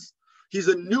he is. He's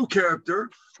a new character.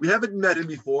 We haven't met him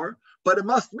before, but it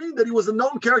must mean that he was a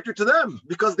known character to them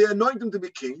because they anoint him to be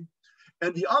king.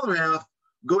 And the other half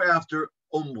go after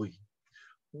Omri.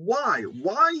 Why?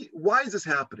 Why is this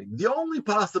happening? The only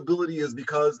possibility is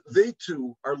because they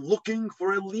too are looking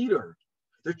for a leader.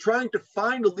 They're trying to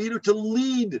find a leader to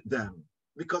lead them,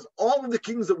 because all of the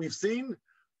kings that we've seen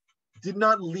did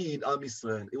not lead Am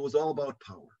Yisrael. It was all about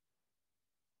power.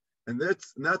 And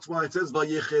that's why it says,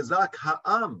 Vayechezak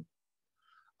ha'am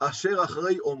asher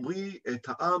achrei Omri et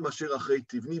ha'am asher achrei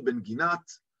Tivni ben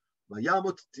Ginat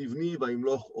vayamot Tivni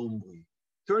vayimloch Omri.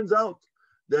 Turns out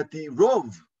that the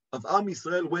Rov of Am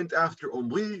Yisrael went after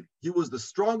Omri. He was the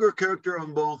stronger character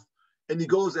on both, and they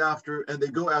go after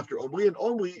Omri, and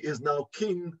Omri is now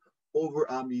king over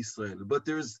Am Yisrael. But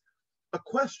there's a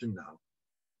question now.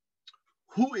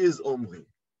 Who is Omri?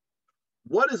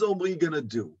 What is Omri going to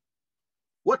do?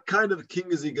 What kind of king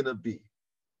is he going to be?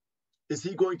 Is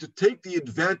he going to take the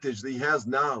advantage that he has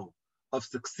now of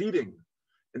succeeding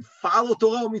and follow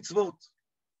Torah and mitzvot?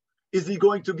 Is he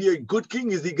going to be a good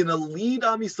king? Is he going to lead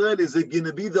Am Yisrael? Is he going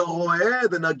to be the Roeh,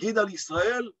 the Nagid al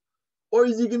Yisrael? Or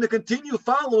is he going to continue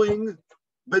following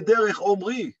Bederech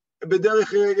Omri,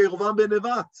 Bederech Yerovam ben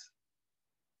Nevat?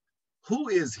 Who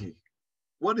is he?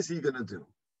 What is he going to do?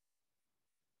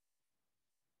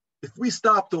 If we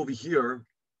stopped over here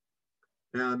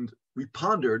and we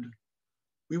pondered,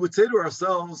 we would say to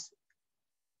ourselves,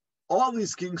 all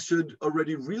these kings should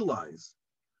already realize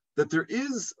that there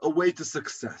is a way to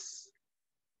success.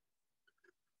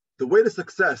 The way to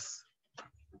success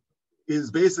is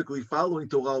basically following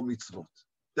Torah and mitzvot.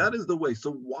 That is the way.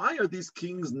 So why are these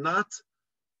kings not?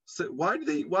 Why do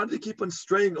they keep on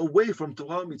straying away from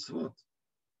Torah and mitzvot?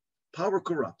 Power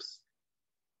corrupts.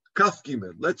 Kaf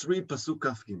Gimel. Let's read Pasuk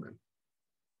Kaf Gimel.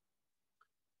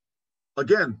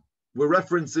 Again, we're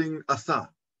referencing Asa.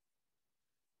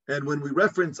 And when we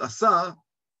reference Asa,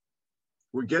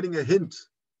 we're getting a hint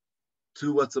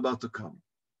to what's about to come.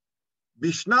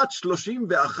 Bishnat 31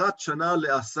 shana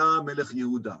le'asa melech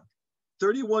Yehuda.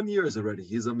 31 years already,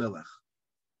 he's a melech.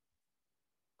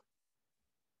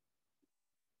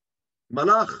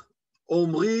 Malach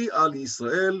Omri al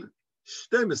Yisrael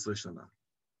 12 shana.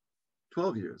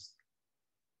 12 years.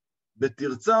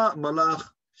 Betirza malach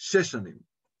 6 shanim.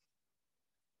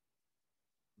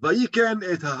 Vayiken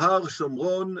et hahar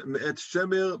Shomron me'et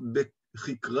shemer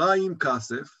bechikrayim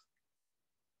kasef.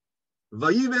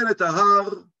 Vayiven et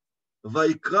hahar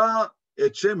vayikra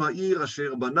et shem ha'ir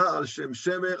asher bana al shem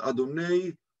shemer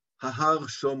adonai hahar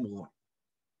Shomron.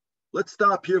 Let's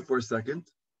stop here for a second.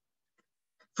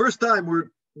 First time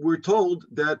we're told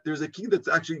that there's a king that's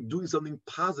actually doing something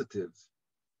positive.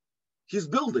 He's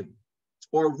building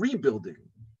or rebuilding.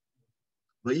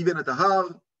 Vayiven et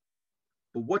hahar.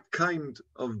 But what kind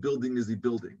of building is he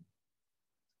building?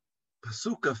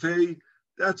 Pasuk Kafei,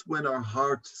 that's when our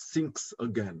heart sinks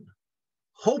again.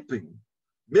 Hoping,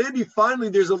 maybe finally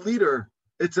there's a leader,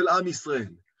 it's Am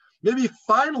Yisrael. Maybe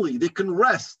finally they can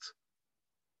rest.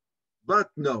 But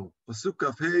no, Pasuk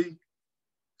Kafei,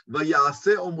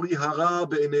 Vayase Omri hara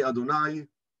be'enei Adonai,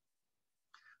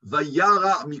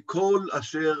 Vayara mikol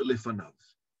asher lefanav.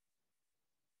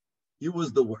 He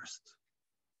was the worst.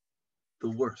 The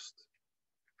worst.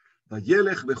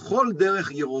 וילך בכל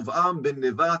דרך ירבעם בן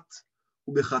נבט,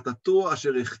 ובחטאתו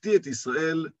אשר החטיא את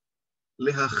ישראל,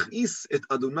 להכעיס את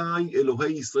אדוני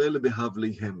אלוהי ישראל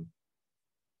בהבליהם.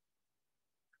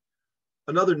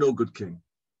 Another no good king.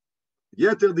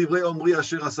 יתר דברי עמרי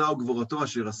אשר עשה וגבורתו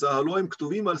אשר עשה, הלא הם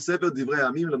כתובים על ספר דברי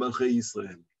העמים למלכי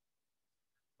ישראל.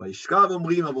 וישכב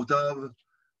עמרי עם אבותיו,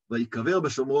 ויקבר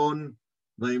בשומרון,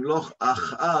 וימלוך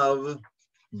אחאב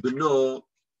בנו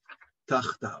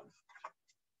תחתיו.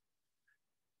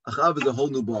 Achab is a whole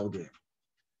new ball game.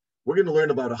 We're going to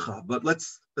learn about Achab, but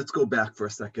let's go back for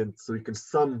a second so we can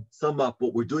sum up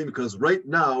what we're doing, because right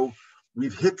now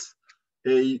we've hit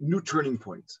a new turning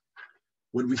point.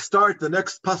 When we start the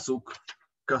next pasuk,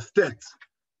 Kaftet,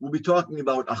 we'll be talking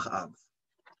about Achab.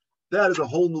 That is a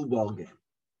whole new ball game.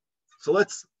 So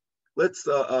let's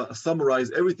summarize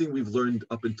everything we've learned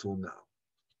up until now.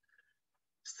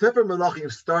 Sefer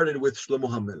Melachim started with Shlomo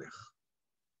HaMelech.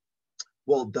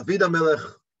 Well, David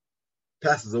HaMelech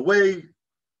passes away.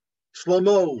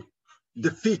 Shlomo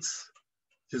defeats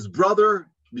his brother,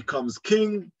 becomes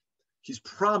king. He's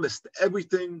promised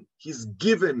everything. He's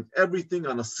given everything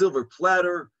on a silver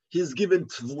platter. He's given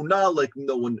tvuna like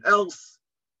no one else.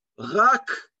 Rak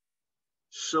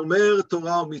shomer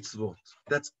Torah mitzvot.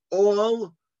 That's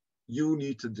all you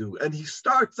need to do. And he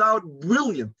starts out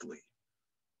brilliantly.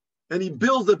 And he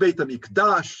builds the Beit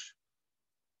HaMikdash.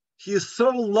 He is so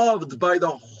loved by the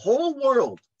whole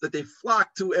world that they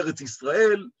flock to Eretz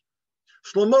Yisrael.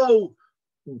 Shlomo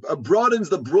broadens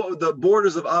the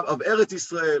borders of Eretz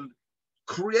Yisrael,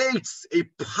 creates a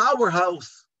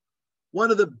powerhouse,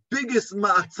 one of the biggest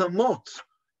ma'atzamot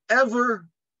ever.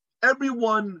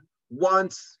 Everyone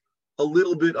wants a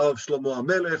little bit of Shlomo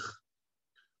HaMelech.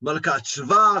 Malkat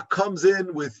Shva comes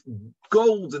in with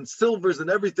golds and silvers and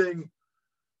everything.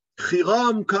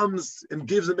 Hiram comes and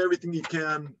gives him everything he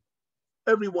can.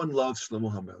 Everyone loves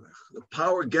Shlomo HaMelech. The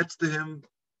power gets to him.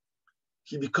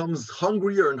 He becomes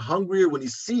hungrier and hungrier when he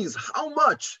sees how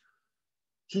much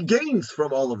he gains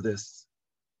from all of this.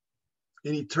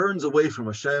 And he turns away from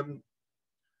Hashem.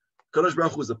 Kadosh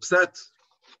Baruch Hu is upset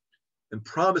and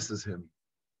promises him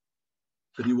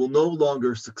that he will no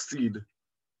longer succeed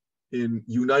in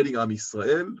uniting Am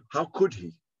Yisrael. How could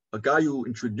he? A guy who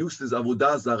introduces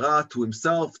Avodah Zarah to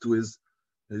himself, to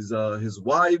his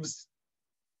wives.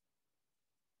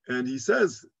 And he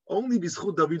says, only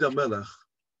B'zchut David HaMelech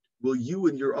will you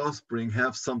and your offspring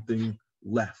have something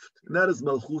left. And that is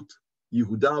Malchut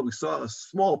Yehuda. We saw a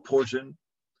small portion.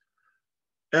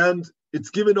 And it's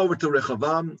given over to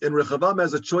Rechavam. And Rechavam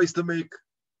has a choice to make.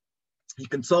 He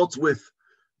consults with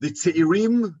the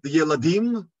Tzeirim, the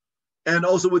Yeladim, and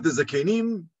also with the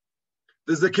Zakenim.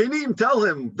 The Zakenim tell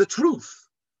him the truth.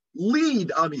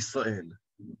 Lead Am Yisrael.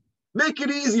 Make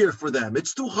it easier for them.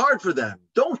 It's too hard for them.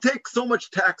 Don't take so much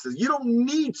taxes. You don't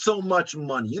need so much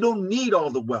money. You don't need all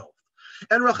the wealth.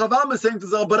 And Rechavam is saying to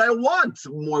Zal, but I want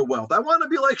more wealth. I want to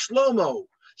be like Shlomo.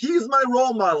 He's my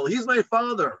role model. He's my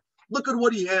father. Look at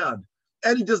what he had.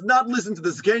 And he does not listen to the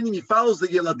Zakenim. He follows the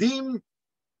Yeladim,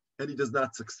 and he does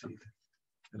not succeed.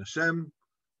 And Hashem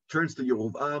turns to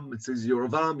Yerovam and says,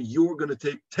 Yerovam, you're going to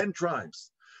take 10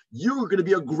 tribes. You're going to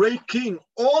be a great king.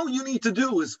 All you need to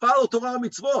do is follow Torah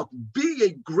mitzvot. Be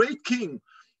a great king.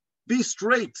 Be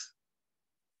straight.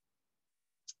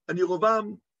 And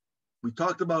Yerovam, we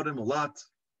talked about him a lot,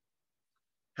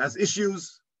 has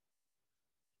issues,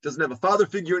 doesn't have a father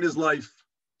figure in his life.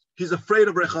 He's afraid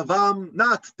of Rechavam,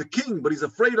 not the king, but he's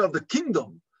afraid of the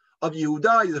kingdom of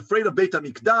Yehuda. He's afraid of Beit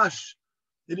HaMikdash.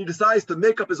 And he decides to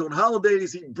make up his own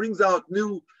holidays. He brings out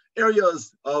new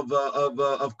areas of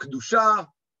Kedusha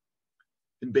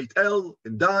in Beit El,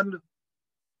 in Dan.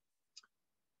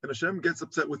 And Hashem gets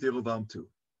upset with Yerovam too.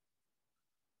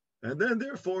 And then,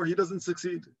 therefore, he doesn't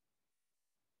succeed.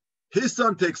 His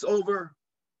son takes over,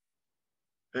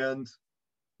 and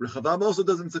Rechavam also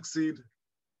doesn't succeed.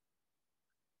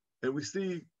 And we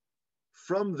see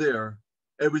from there,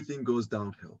 everything goes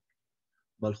downhill.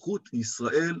 Malchut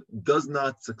Yisrael does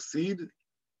not succeed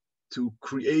to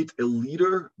create a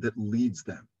leader that leads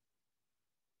them.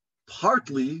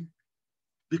 Partly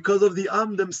because of the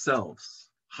Am themselves.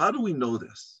 How do we know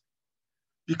this?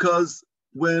 Because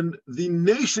when the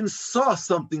nation saw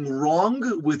something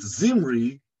wrong with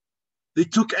Zimri, they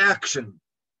took action.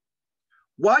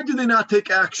 Why did they not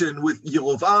take action with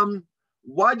Yerovam?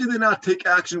 Why did they not take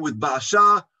action with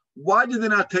Baasha? Why did they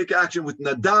not take action with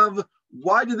Nadav?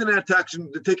 Why did they not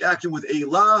take action with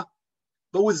Elah?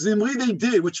 But with Zimri they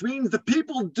did, which means the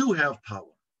people do have power.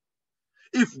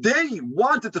 If they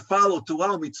wanted to follow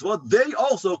Torah mitzvot, they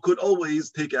also could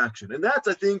always take action. And that's,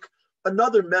 I think,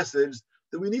 another message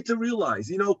that we need to realize.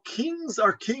 You know, kings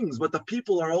are kings, but the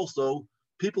people are also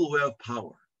people who have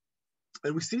power.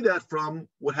 And we see that from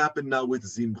what happened now with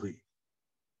Zimri,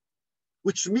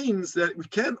 which means that we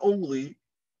can only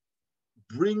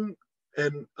bring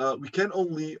and we can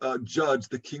only judge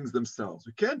the kings themselves.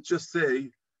 We can't just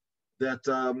say that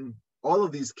all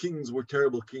of these kings were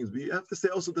terrible kings. We have to say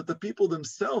also that the people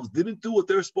themselves didn't do what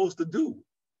they're supposed to do.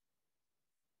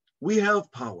 We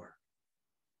have power.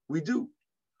 We do.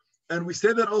 And we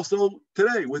say that also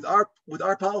today with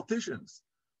our politicians.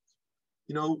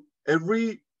 You know,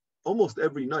 almost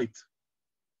every night,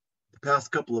 the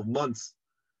past couple of months,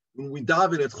 when we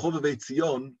daven at Hovevei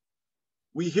Tzion,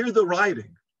 we hear the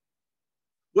rioting.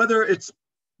 Whether it's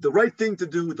the right thing to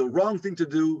do, the wrong thing to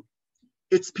do,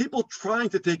 it's people trying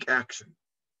to take action.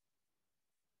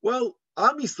 Well,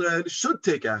 Am Yisrael should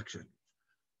take action.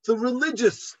 The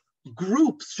religious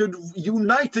groups should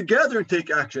unite together and take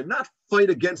action, not fight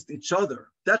against each other.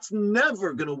 That's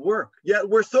never going to work. Yet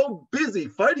we're so busy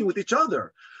fighting with each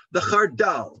other. The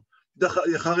Chardal, the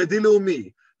Haredi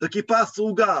Leumi, the Kippah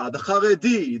Sruga, the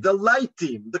Haredi, the Light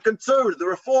Team, the Conservative, the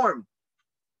Reform.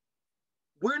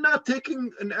 We're not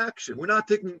taking an action. We're not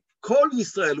taking Kol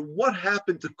Yisrael. What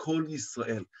happened to Kol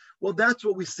Yisrael? Well, that's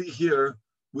what we see here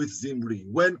with Zimri.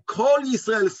 When Kol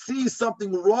Yisrael sees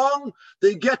something wrong,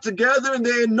 they get together and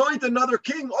they anoint another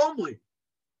king only,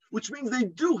 which means they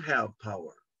do have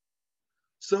power.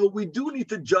 So we do need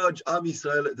to judge Am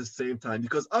Yisrael at the same time,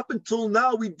 because up until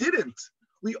now we didn't.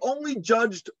 We only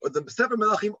judged, or the Sefer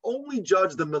Melachim only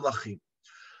judged the Melachim.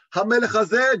 HaMelech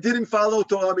Hazeh didn't follow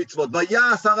Torah mitzvot.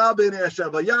 Vayas hara b'nei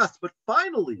Hashem, vayas. But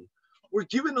finally, we're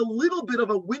given a little bit of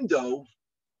a window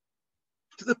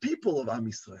to the people of Am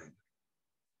Yisrael.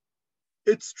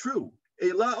 It's true.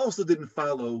 Elah also didn't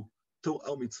follow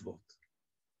Torah mitzvot.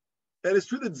 And it's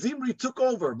true that Zimri took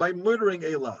over by murdering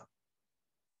Elah.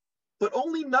 But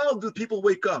only now do people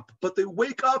wake up. But they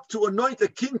wake up to anoint a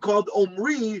king called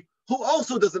Omri, who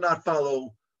also does not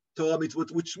follow Torah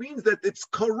mitzvot, which means that it's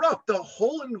corrupt. The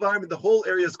whole environment, the whole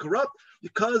area is corrupt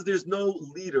because there's no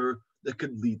leader that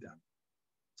can lead them.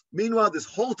 Meanwhile, this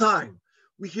whole time,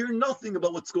 we hear nothing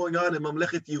about what's going on in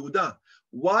Mamlechet Yehuda.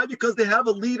 Why? Because they have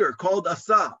a leader called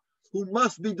Asa, who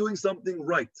must be doing something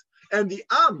right. And the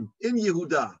Am in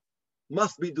Yehuda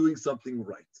must be doing something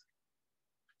right.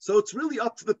 So it's really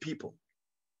up to the people.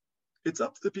 It's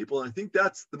up to the people. And I think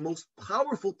that's the most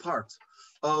powerful part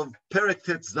of Perek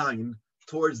Tet Zayin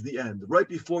towards the end, right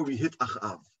before we hit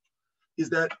Achav,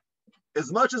 is that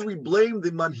as much as we blame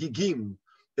the manhigim,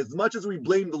 as much as we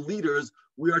blame the leaders,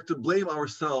 we are to blame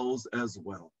ourselves as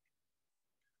well.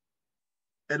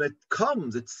 And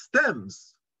it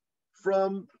stems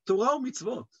from Torah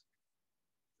mitzvot.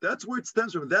 That's where it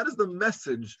stems from. That is the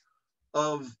message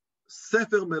of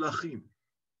Sefer Melachim.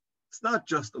 It's not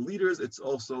just the leaders, it's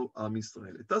also Am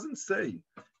Yisrael. It doesn't say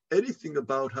anything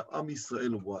about how Am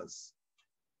Yisrael was.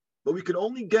 But we can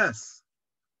only guess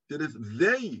that if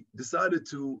they decided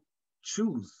to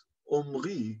choose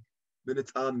Omri, then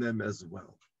it's on them as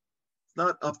well. It's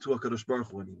not up to HaKadosh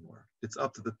Baruch Hu anymore. It's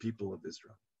up to the people of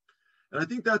Israel. And I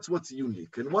think that's what's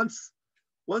unique. And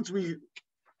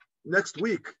next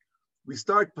week, we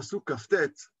start Pasuk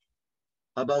Kaftet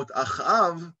about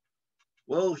Achav.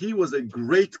 Well, he was a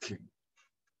great king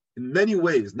in many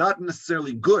ways, not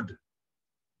necessarily good,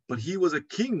 but he was a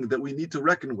king that we need to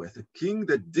reckon with, a king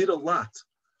that did a lot.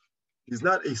 He's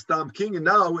not a stam king, and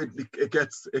now it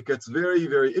gets very,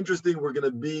 very interesting. We're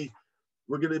going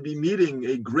to be meeting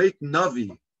a great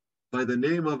Navi by the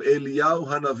name of Eliyahu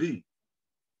Hanavi.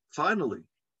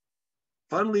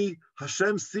 Finally,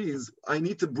 Hashem sees I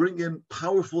need to bring in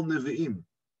powerful Nevi'im.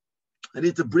 I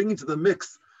need to bring into the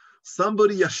mix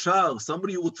somebody yashar,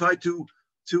 somebody who will try to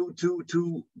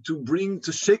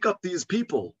shake up these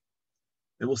people.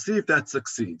 And we'll see if that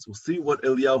succeeds. We'll see what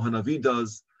Eliyahu Hanavi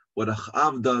does, what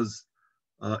Achav does.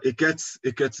 It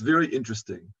gets very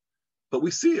interesting. But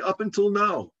we see up until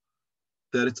now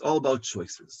that it's all about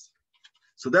choices.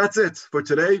 So that's it for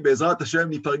today. Be'ezrat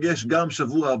Hashem nipargesh gam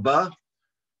shavua haba.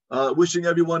 Wishing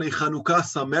everyone a Chanukah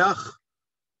Sameach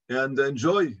and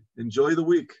enjoy the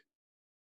week.